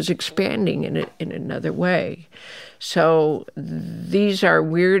 and I was expanding in another way. So these are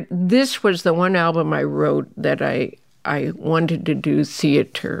weird. This was the one album I wrote that I wanted to do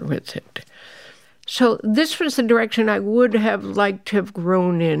theater with it. So this was the direction I would have liked to have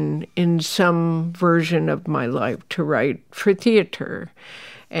grown in some version of my life, to write for theater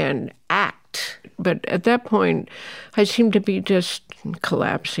and act. But at that point, I seemed to be just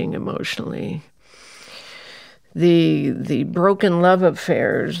collapsing emotionally. The broken love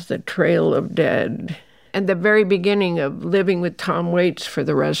affairs, the trail of dead, and the very beginning of living with Tom Waits for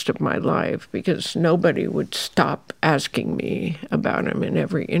the rest of my life, because nobody would stop asking me about him in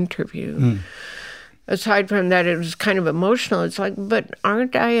every interview. Aside from that, it was kind of emotional. It's like, but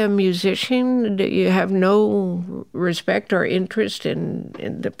aren't I a musician? Do you have no respect or interest in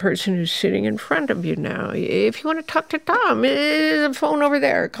the person who's sitting in front of you now? If you want to talk to Tom, there's a phone over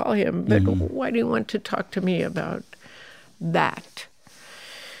there, call him. But why do you want to talk to me about that?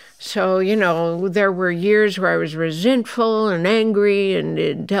 So, there were years where I was resentful and angry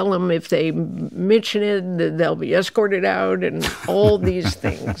and tell them if they mention it, they'll be escorted out and all these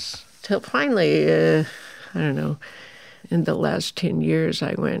things. Till finally, I don't know, in the last 10 years,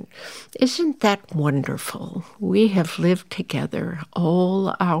 I went, isn't that wonderful? We have lived together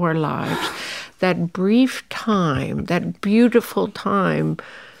all our lives. That brief time, that beautiful time,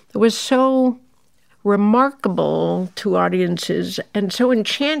 was so remarkable to audiences and so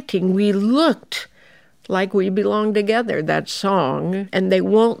enchanting. We looked like we belonged together, that song, and they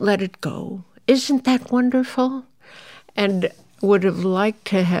won't let it go. Isn't that wonderful? And would have liked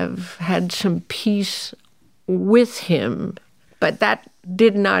to have had some peace with him, but that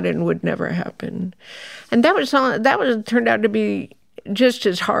did not and would never happen. And that turned out to be just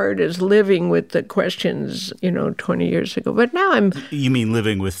as hard as living with the questions, 20 years ago. But now You mean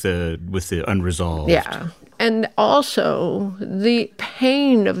living with the unresolved? Yeah. And also, the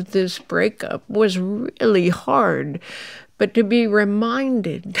pain of this breakup was really hard But to be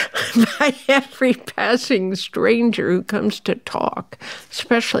reminded by every passing stranger who comes to talk,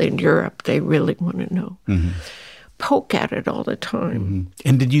 especially in Europe, they really want to know. Poke at it all the time.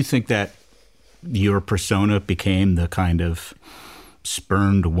 And did you think that your persona became the kind of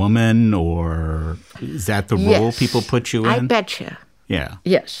spurned woman, or is that the role people put you in? I betcha. Yeah.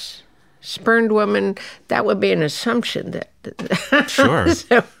 Yes. Spurned woman, that would be an assumption that. Sure.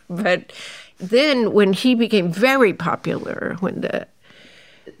 But then when he became very popular,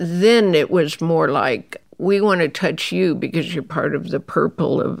 then it was more like, we want to touch you because you're part of the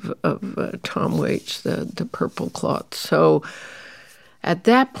purple of Tom Waits, the purple cloth. So at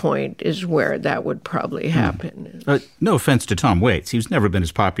that point is where that would probably happen. No offense to Tom Waits. He's never been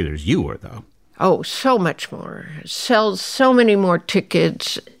as popular as you were, though. Oh, so much more. Sells so many more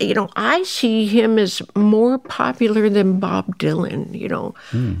tickets. I see him as more popular than Bob Dylan,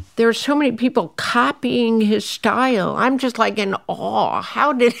 There are so many people copying his style. I'm just like in awe.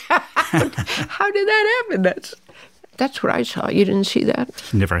 How did that happen? That's what I saw. You didn't see that?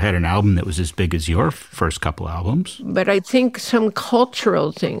 He never had an album that was as big as your first couple albums. But I think some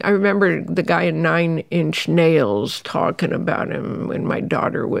cultural thing. I remember the guy in 9 Inch Nails talking about him when my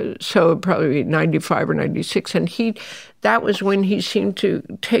daughter was, so probably 95 or 96. And that was when he seemed to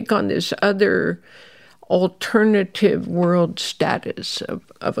take on this other alternative world status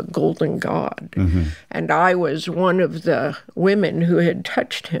of a golden god. And I was one of the women who had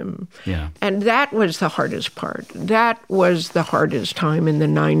touched him. Yeah. And that was the hardest part. That was the hardest time in the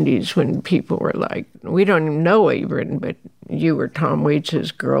 90s when people were like, we don't even know what you've written, but you were Tom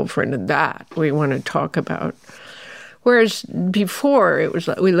Waits' girlfriend, and that we want to talk about. Whereas before, it was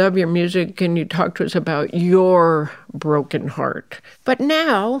like, we love your music, and you talk to us about your broken heart. But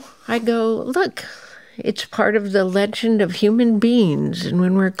now I go, look, it's part of the legend of human beings, and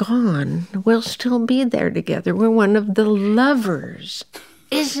when we're gone, we'll still be there together. We're one of the lovers.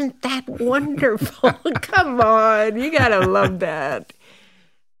 Isn't that wonderful? Come on, you gotta love that.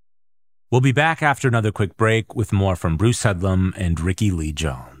 We'll be back after another quick break with more from Bruce Headlam and Rickie Lee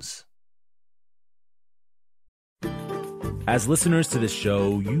Jones. As listeners to this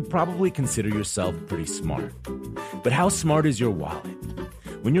show, you probably consider yourself pretty smart. But how smart is your wallet?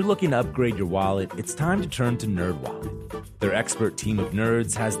 When you're looking to upgrade your wallet, it's time to turn to NerdWallet. Their expert team of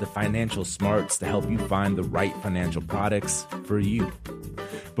nerds has the financial smarts to help you find the right financial products for you.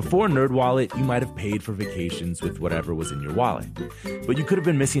 Before NerdWallet, you might have paid for vacations with whatever was in your wallet. But you could have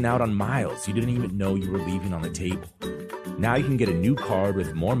been missing out on miles you didn't even know you were leaving on the table. Now you can get a new card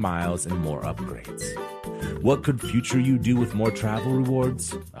with more miles and more upgrades. What could future you do with more travel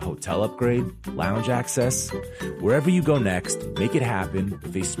rewards? A hotel upgrade? Lounge access? Wherever you go next, make it happen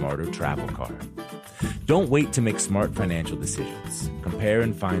with a smarter travel card. Don't wait to make smart financial decisions. Compare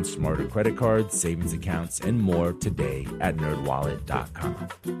and find smarter credit cards, savings accounts, and more today at nerdwallet.com.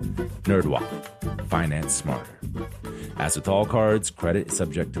 NerdWallet. Finance smarter. As with all cards, credit is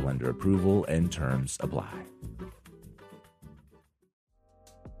subject to lender approval and terms apply.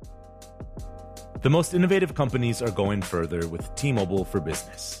 The most innovative companies are going further with T-Mobile for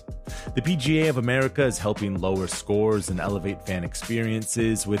Business. The PGA of America is helping lower scores and elevate fan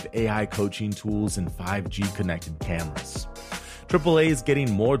experiences with AI coaching tools and 5G connected cameras. AAA is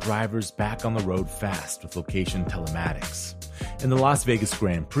getting more drivers back on the road fast with location telematics. And the Las Vegas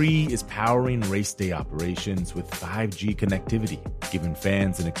Grand Prix is powering race day operations with 5G connectivity, giving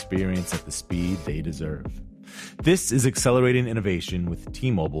fans an experience at the speed they deserve. This is accelerating innovation with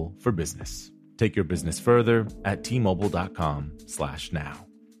T-Mobile for Business. Take your business further at T-Mobile.com/now.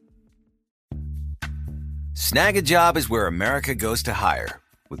 Snag a Job is where America goes to hire,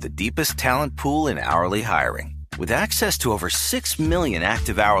 with the deepest talent pool in hourly hiring. With access to over 6 million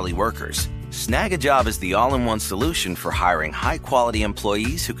active hourly workers, Snag a Job is the all-in-one solution for hiring high-quality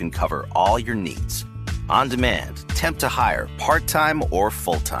employees who can cover all your needs. On demand, temp to hire, part-time or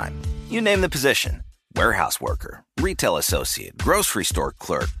full-time. You name the position. Warehouse worker, retail associate, grocery store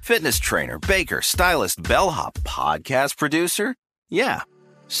clerk, fitness trainer, baker, stylist, bellhop, podcast producer. Yeah,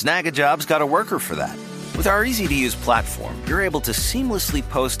 Snag a Job's got a worker for that. With our easy-to-use platform, you're able to seamlessly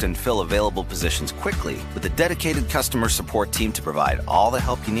post and fill available positions quickly with a dedicated customer support team to provide all the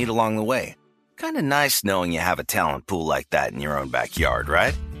help you need along the way. Kind of nice knowing you have a talent pool like that in your own backyard,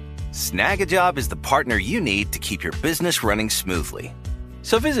 right? Snag a Job is the partner you need to keep your business running smoothly.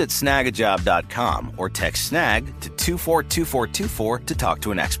 So visit snagajob.com or text snag to 242424 to talk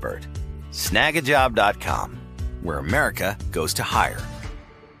to an expert. Snagajob.com, where America goes to hire.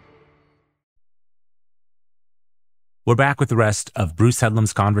 We're back with the rest of Bruce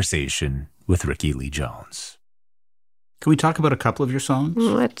Headlam's conversation with Rickie Lee Jones. Can we talk about a couple of your songs?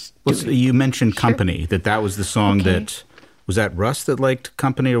 Let's you mentioned Company, that was the song that Was that Russ that liked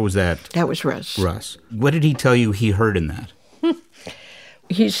Company, or was that... That was Russ. Russ. What did he tell you he heard in that?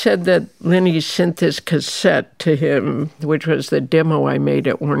 He said that Lenny sent this cassette to him, which was the demo I made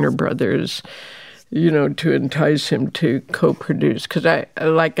at Warner Brothers, to entice him to co-produce. Because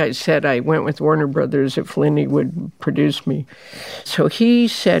like I said, I went with Warner Brothers if Lenny would produce me. So he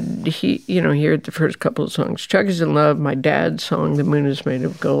said, he heard the first couple of songs. Chuck is in Love, my dad's song, The Moon is Made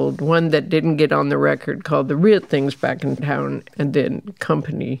of Gold, one that didn't get on the record called The Real Thing's Back in Town, and then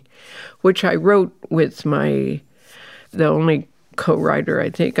Company, which I wrote with the only co-writer I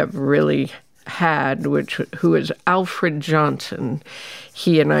think I've really had, who is Alfred Johnson.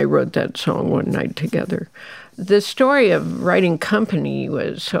 He and I wrote that song one night together. The story of writing Company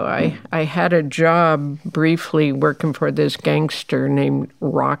was, so I had a job briefly working for this gangster named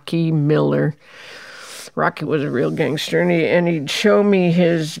Rocky Miller. Rocky was a real gangster, and he'd show me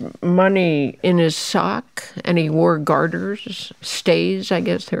his money in his sock, and he wore garters, stays, I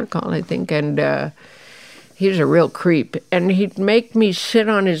guess they were called, I think, and he was a real creep. And he'd make me sit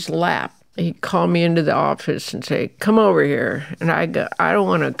on his lap. He'd call me into the office and say, come over here. And I go, I don't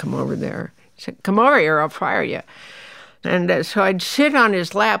want to come over there. He said, come over here, I'll fire you. And so I'd sit on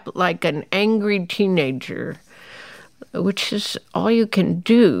his lap like an angry teenager, which is all you can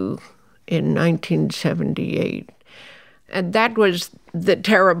do in 1978. And that was the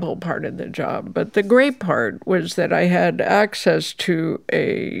terrible part of the job. But the great part was that I had access to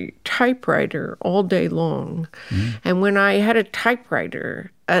a typewriter all day long. Mm. And when I had a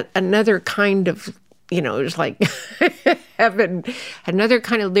typewriter, another kind of, it was like heaven, another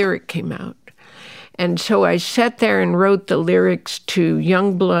kind of lyric came out. And so I sat there and wrote the lyrics to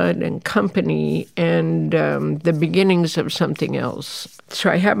Youngblood and Company and the beginnings of something else. So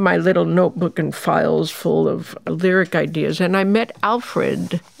I have my little notebook and files full of lyric ideas. And I met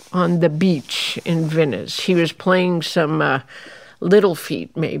Alfred on the beach in Venice. He was playing some Little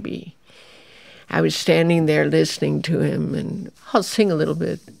Feat, maybe. I was standing there listening to him, and I'll sing a little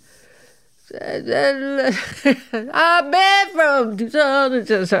bit. I've been from...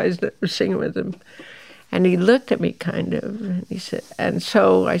 So I was singing with him. And he looked at me kind of, and he said, and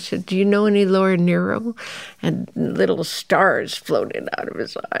so I said, do you know any Laura Nyro? And little stars floated out of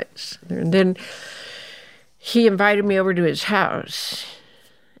his eyes. And then he invited me over to his house.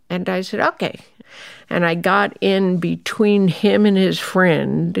 And I said, okay. And I got in between him and his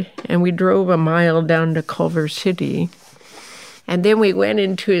friend, and we drove a mile down to Culver City. And then we went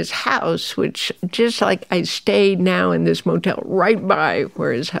into his house, which just like I stayed now in this motel right by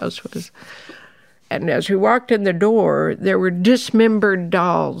where his house was. And as we walked in the door, there were dismembered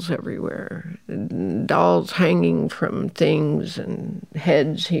dolls everywhere. Dolls hanging from things and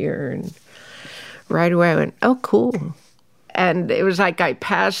heads here. And right away I went, oh, cool. And it was like I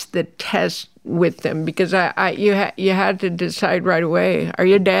passed the test with them because you had to decide right away, are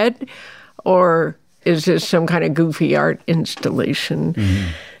you dead? Or is this some kind of goofy art installation? Mm-hmm.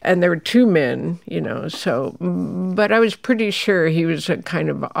 And there were two men, so, but I was pretty sure he was a kind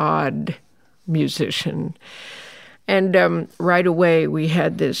of odd musician. And right away we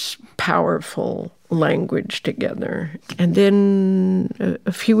had this powerful language together. And then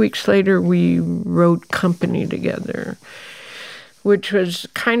a few weeks later we wrote Company together, which was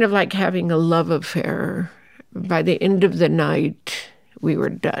kind of like having a love affair. By the end of the night, we were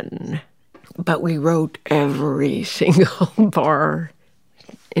done. But we wrote every single bar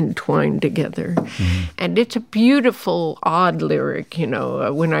entwined together. Mm-hmm. And it's a beautiful, odd lyric,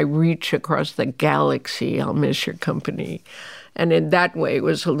 when I reach across the galaxy, I'll miss your company. And in that way, it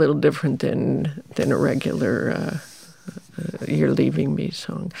was a little different than a regular You're Leaving Me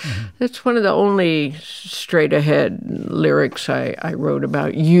song. Mm-hmm. It's one of the only straight-ahead lyrics I wrote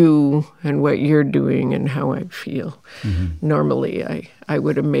about you and what you're doing and how I feel. Mm-hmm. Normally, I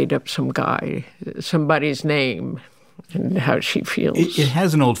would have made up somebody's name, and how she feels. It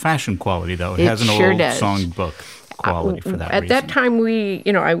has an old-fashioned quality, though. It has an sure old does. songbook quality for that At reason. that time,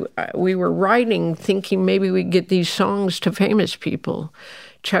 we were writing, thinking maybe we'd get these songs to famous people.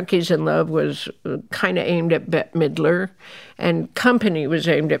 Chucky's in Love was kind of aimed at Bette Midler, and Company was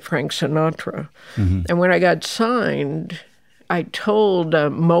aimed at Frank Sinatra. Mm-hmm. And when I got signed, I told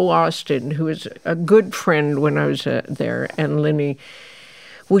Mo Austin, who was a good friend when I was there, and Lenny,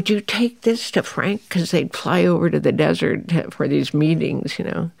 would you take this to Frank? Because they'd fly over to the desert for these meetings,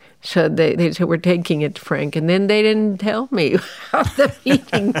 So they said, we're taking it to Frank. And then they didn't tell me how the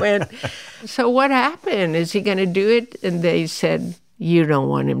meeting went. So what happened? Is he going to do it? And they said, you don't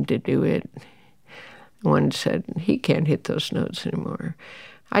want him to do it. One said, he can't hit those notes anymore.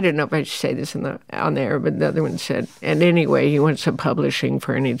 I don't know if I should say this on the air, but the other one said, and anyway, he wants some publishing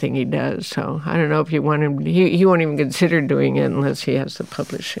for anything he does. So I don't know if you want him, he won't even consider doing it unless he has the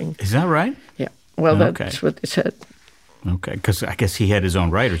publishing. Is that right? Yeah. Well, Okay. that's what they said. Okay, because I guess he had his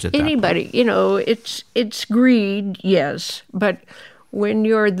own writers at that point. Anybody, it's greed, yes, but when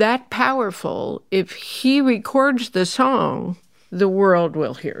you're that powerful, if he records the song, the world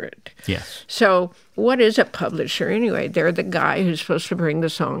will hear it. Yes. So what is a publisher anyway? They're the guy who's supposed to bring the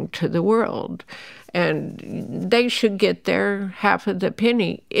song to the world. And they should get their half of the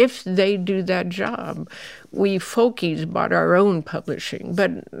penny if they do that job. We folkies bought our own publishing,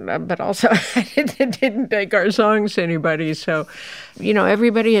 but also it didn't take our songs to anybody. So,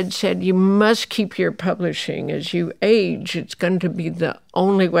 everybody had said you must keep your publishing. As you age, it's going to be the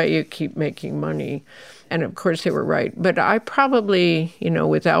only way you keep making money. And of course they were right. But I probably,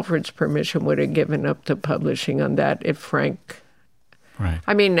 with Alfred's permission, would have given up the publishing on that if Frank... Right.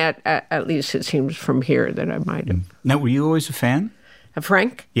 I mean, at least it seems from here that I might have. Now, were you always a fan? Of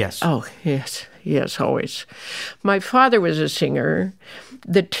Frank? Yes. Oh, yes, always. My father was a singer.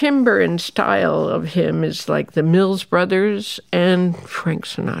 The timbre and style of him is like the Mills Brothers and Frank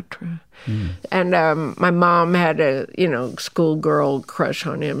Sinatra. And my mom had a, schoolgirl crush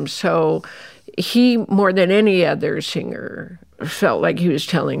on him. So he, more than any other singer, felt like he was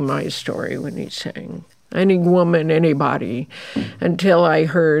telling my story when he sang. Any woman, anybody, until I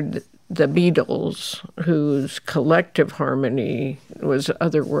heard the Beatles, whose collective harmony was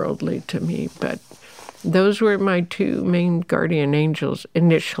otherworldly to me. But those were my two main guardian angels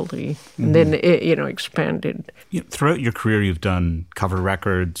initially, and then it, expanded. Throughout your career, you've done cover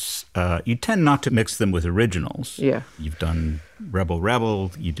records. You tend not to mix them with originals. Yeah. You've done Rebel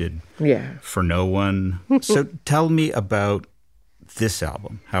Rebel. You did For No One. So tell me about this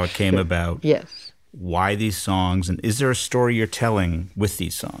album, how it came about. Yes. Why these songs, and is there a story you're telling with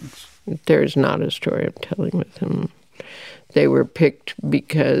these songs? There's not a story I'm telling with them. They were picked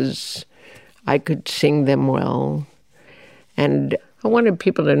because I could sing them well, and I wanted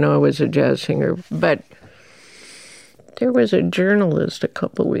people to know I was a jazz singer, but there was a journalist a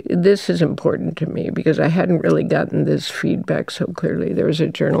couple weeks. This is important to me because I hadn't really gotten this feedback so clearly. There was a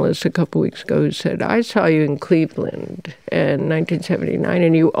journalist a couple weeks ago who said, I saw you in Cleveland in 1979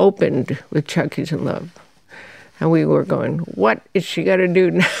 and you opened with Chucky's in Love. And we were going, what is she got to do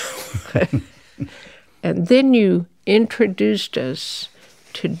now? And then you introduced us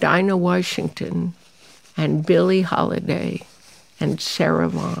to Dinah Washington and Billie Holiday and Sarah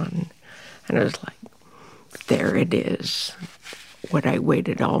Vaughan. And I was like, there it is, what I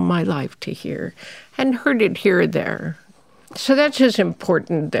waited all my life to hear, and heard it here or there. So that's just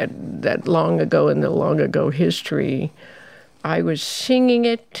important that long ago in the long ago history, I was singing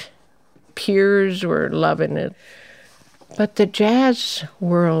it, peers were loving it. But the jazz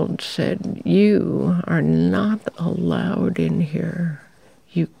world said, you are not allowed in here.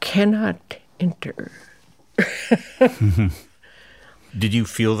 You cannot enter. Did you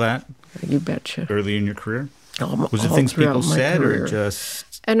feel that? You betcha. Early in your career? Was it all things people throughout my said career. or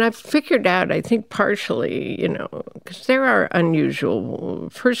just... And I've figured out, I think partially, because there are unusual...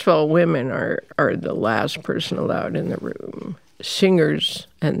 First of all, women are the last person allowed in the room. Singers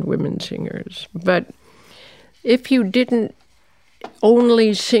and women singers. But if you didn't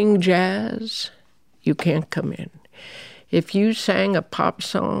only sing jazz, you can't come in. If you sang a pop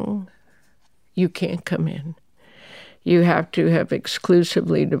song, you can't come in. You have to have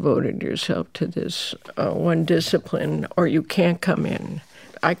exclusively devoted yourself to this one discipline, or you can't come in.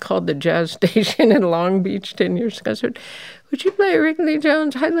 I called the jazz station in Long Beach 10 years ago. I said, would you play Rickie Lee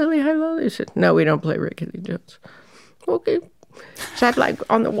Jones? Hi, Lily, hi, Lily. They said, no, we don't play Rickie Lee Jones. Okay. Is that like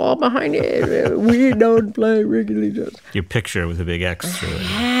on the wall behind you? We don't play Rickie Lee Jones. Your picture with a big X through it.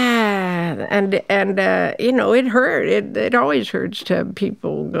 Yeah, and it hurt. It always hurts to have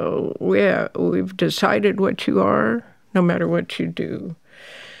people go, yeah, we've decided what you are, no matter what you do.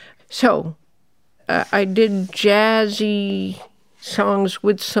 So I did jazzy songs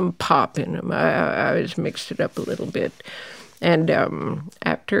with some pop in them. I was mixed it up a little bit. And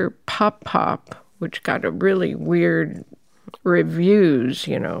after Pop, which got a really weird reviews,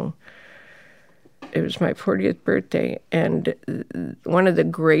 it was my 40th birthday, and one of the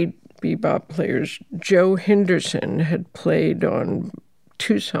great bebop players, Joe Henderson, had played on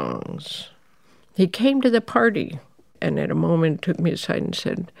 2 songs. He came to the party and at a moment took me aside and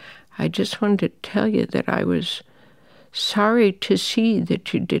said, I just wanted to tell you that I was sorry to see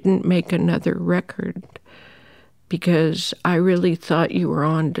that you didn't make another record because I really thought you were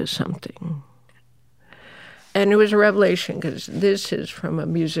on to something. And it was a revelation because this is from a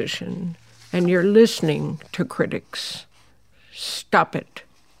musician and you're listening to critics. Stop it.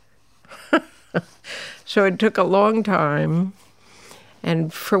 So it took a long time.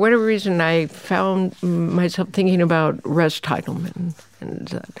 And for whatever reason, I found myself thinking about Russ Titleman.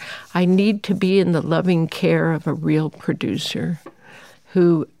 And I need to be in the loving care of a real producer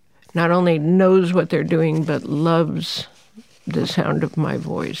who not only knows what they're doing, but loves the sound of my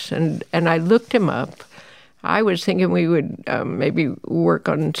voice. And I looked him up. I was thinking we would maybe work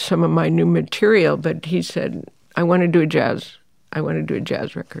on some of my new material, but he said, I want to do a jazz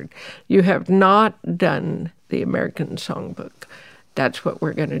record. You have not done the American Songbook. That's what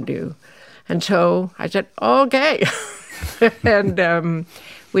we're going to do. And so I said, okay. And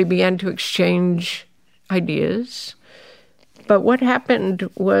we began to exchange ideas. But what happened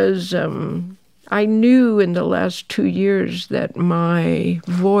was I knew in the last 2 years that my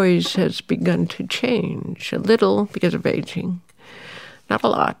voice has begun to change a little because of aging. Not a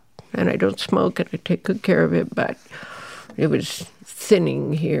lot. And I don't smoke and I take good care of it, but it was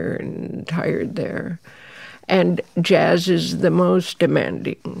thinning here and tired there. And jazz is the most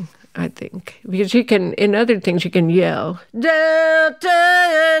demanding, I think. Because you can, in other things, you can yell. You can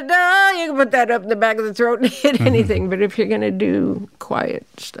put that up in the back of the throat and hit anything. But if you're going to do quiet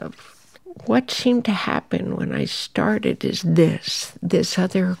stuff, what seemed to happen when I started is this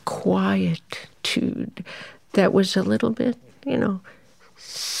other quietude that was a little bit,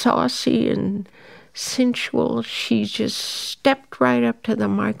 saucy and sensual. She just stepped right up to the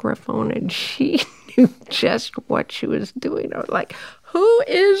microphone and she knew just what she was doing. I was like, who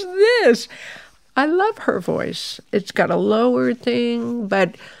is this? I love her voice. It's got a lower thing,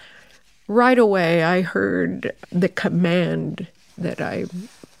 but right away I heard the command that I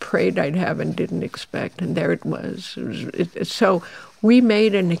prayed I'd have and didn't expect, and there it was. So we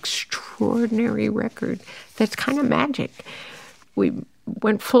made an extraordinary record that's kind of magic. We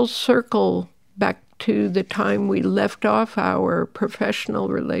went full circle back to the time we left off our professional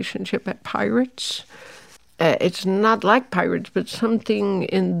relationship at Pirates. It's not like Pirates, but something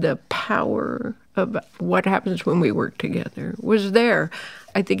in the power of what happens when we work together was there.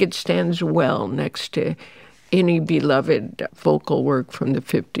 I think it stands well next to any beloved vocal work from the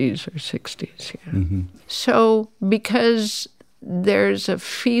 50s or 60s. Yeah. Mm-hmm. So because there's a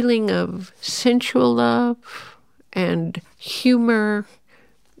feeling of sensual love and humor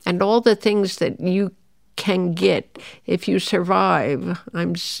and all the things that you can get if you survive.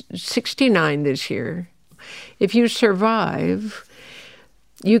 I'm 69 this year. If you survive,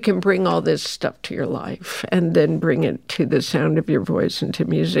 you can bring all this stuff to your life and then bring it to the sound of your voice and to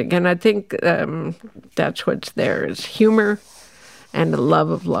music. And I think that's what's there is humor and a love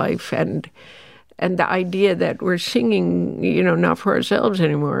of life and the idea that we're singing, not for ourselves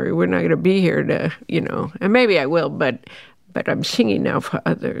anymore. We're not going to be here to, and maybe I will, but I'm singing now for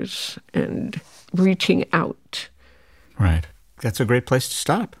others and reaching out. Right. That's a great place to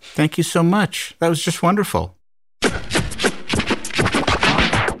stop. Thank you so much. That was just wonderful.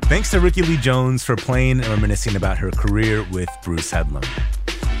 Thanks to Rickie Lee Jones for playing and reminiscing about her career with Bruce Headlam.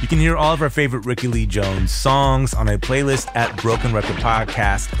 You can hear all of our favorite Rickie Lee Jones songs on a playlist at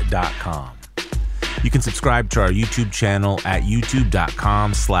brokenrecordpodcast.com. You can subscribe to our YouTube channel at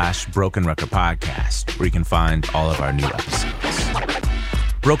youtube.com/brokenrecordpodcast, where you can find all of our new episodes.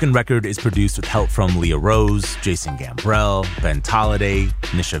 Broken Record is produced with help from Leah Rose, Jason Gambrell, Ben Tolliday,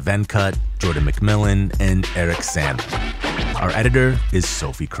 Nisha Venkat, Jordan McMillan, and Eric Sander. Our editor is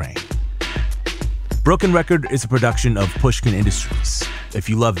Sophie Crane. Broken Record is a production of Pushkin Industries. If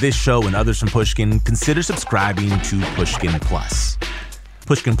you love this show and others from Pushkin, consider subscribing to Pushkin Plus.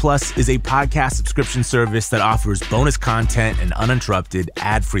 Pushkin Plus is a podcast subscription service that offers bonus content and uninterrupted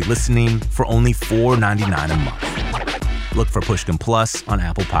ad-free listening for only $4.99 a month. Look for Pushkin Plus on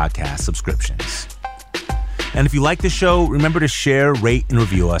Apple Podcast subscriptions. And if you like the show, remember to share, rate, and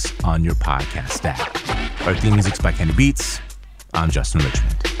review us on your podcast app. Our theme music's by Kenny Beats. I'm Justin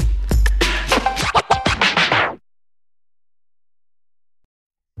Richmond.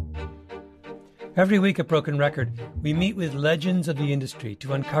 Every week at Broken Record, we meet with legends of the industry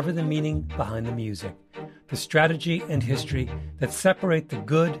to uncover the meaning behind the music, the strategy and history that separate the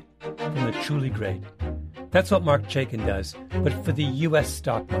good from the truly great. That's what Mark Chaikin does, but for the U.S.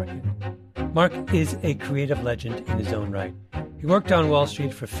 stock market. Mark is a creative legend in his own right. He worked on Wall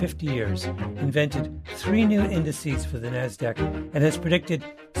Street for 50 years, invented 3 new indices for the NASDAQ, and has predicted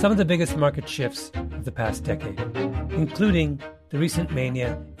some of the biggest market shifts of the past decade, including the recent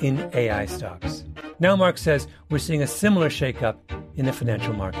mania in AI stocks. Now Mark says we're seeing a similar shakeup in the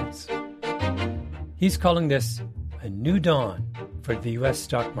financial markets. He's calling this a new dawn for the U.S.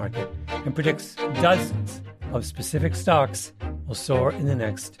 stock market and predicts dozens of specific stocks will soar in the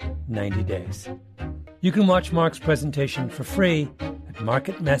next 90 days. You can watch Mark's presentation for free at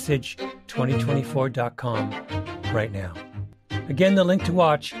marketmessage marketmessage2024.com right now. Again, the link to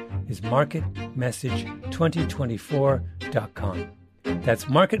watch is marketmessage2024.com. That's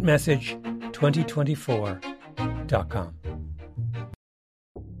marketmessage2024.com.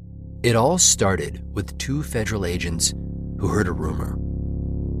 It all started with two federal agents who heard a rumor.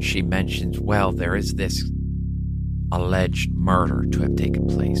 She mentions, well, there is this alleged murder to have taken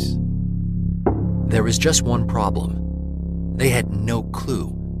place. There was just one problem. They had no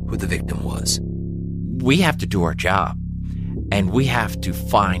clue who the victim was. We have to do our job, and we have to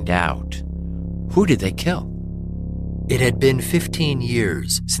find out, who did they kill? It had been 15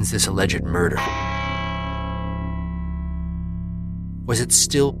 years since this alleged murder. Was it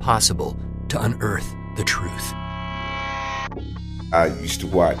still possible to unearth the truth? I used to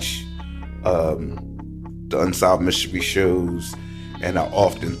watch the Unsolved Mystery shows, and I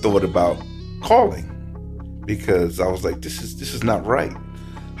often thought about calling because I was like, this is not right.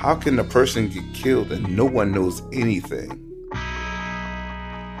 How can a person get killed and no one knows anything?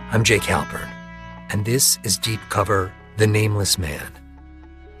 I'm Jake Halpern, and this is Deep Cover, The Nameless Man.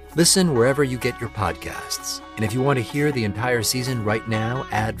 Listen wherever you get your podcasts. And if you want to hear the entire season right now,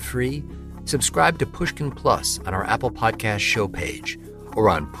 ad-free, subscribe to Pushkin Plus on our Apple Podcast show page or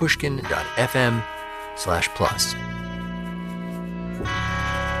on pushkin.fm/plus.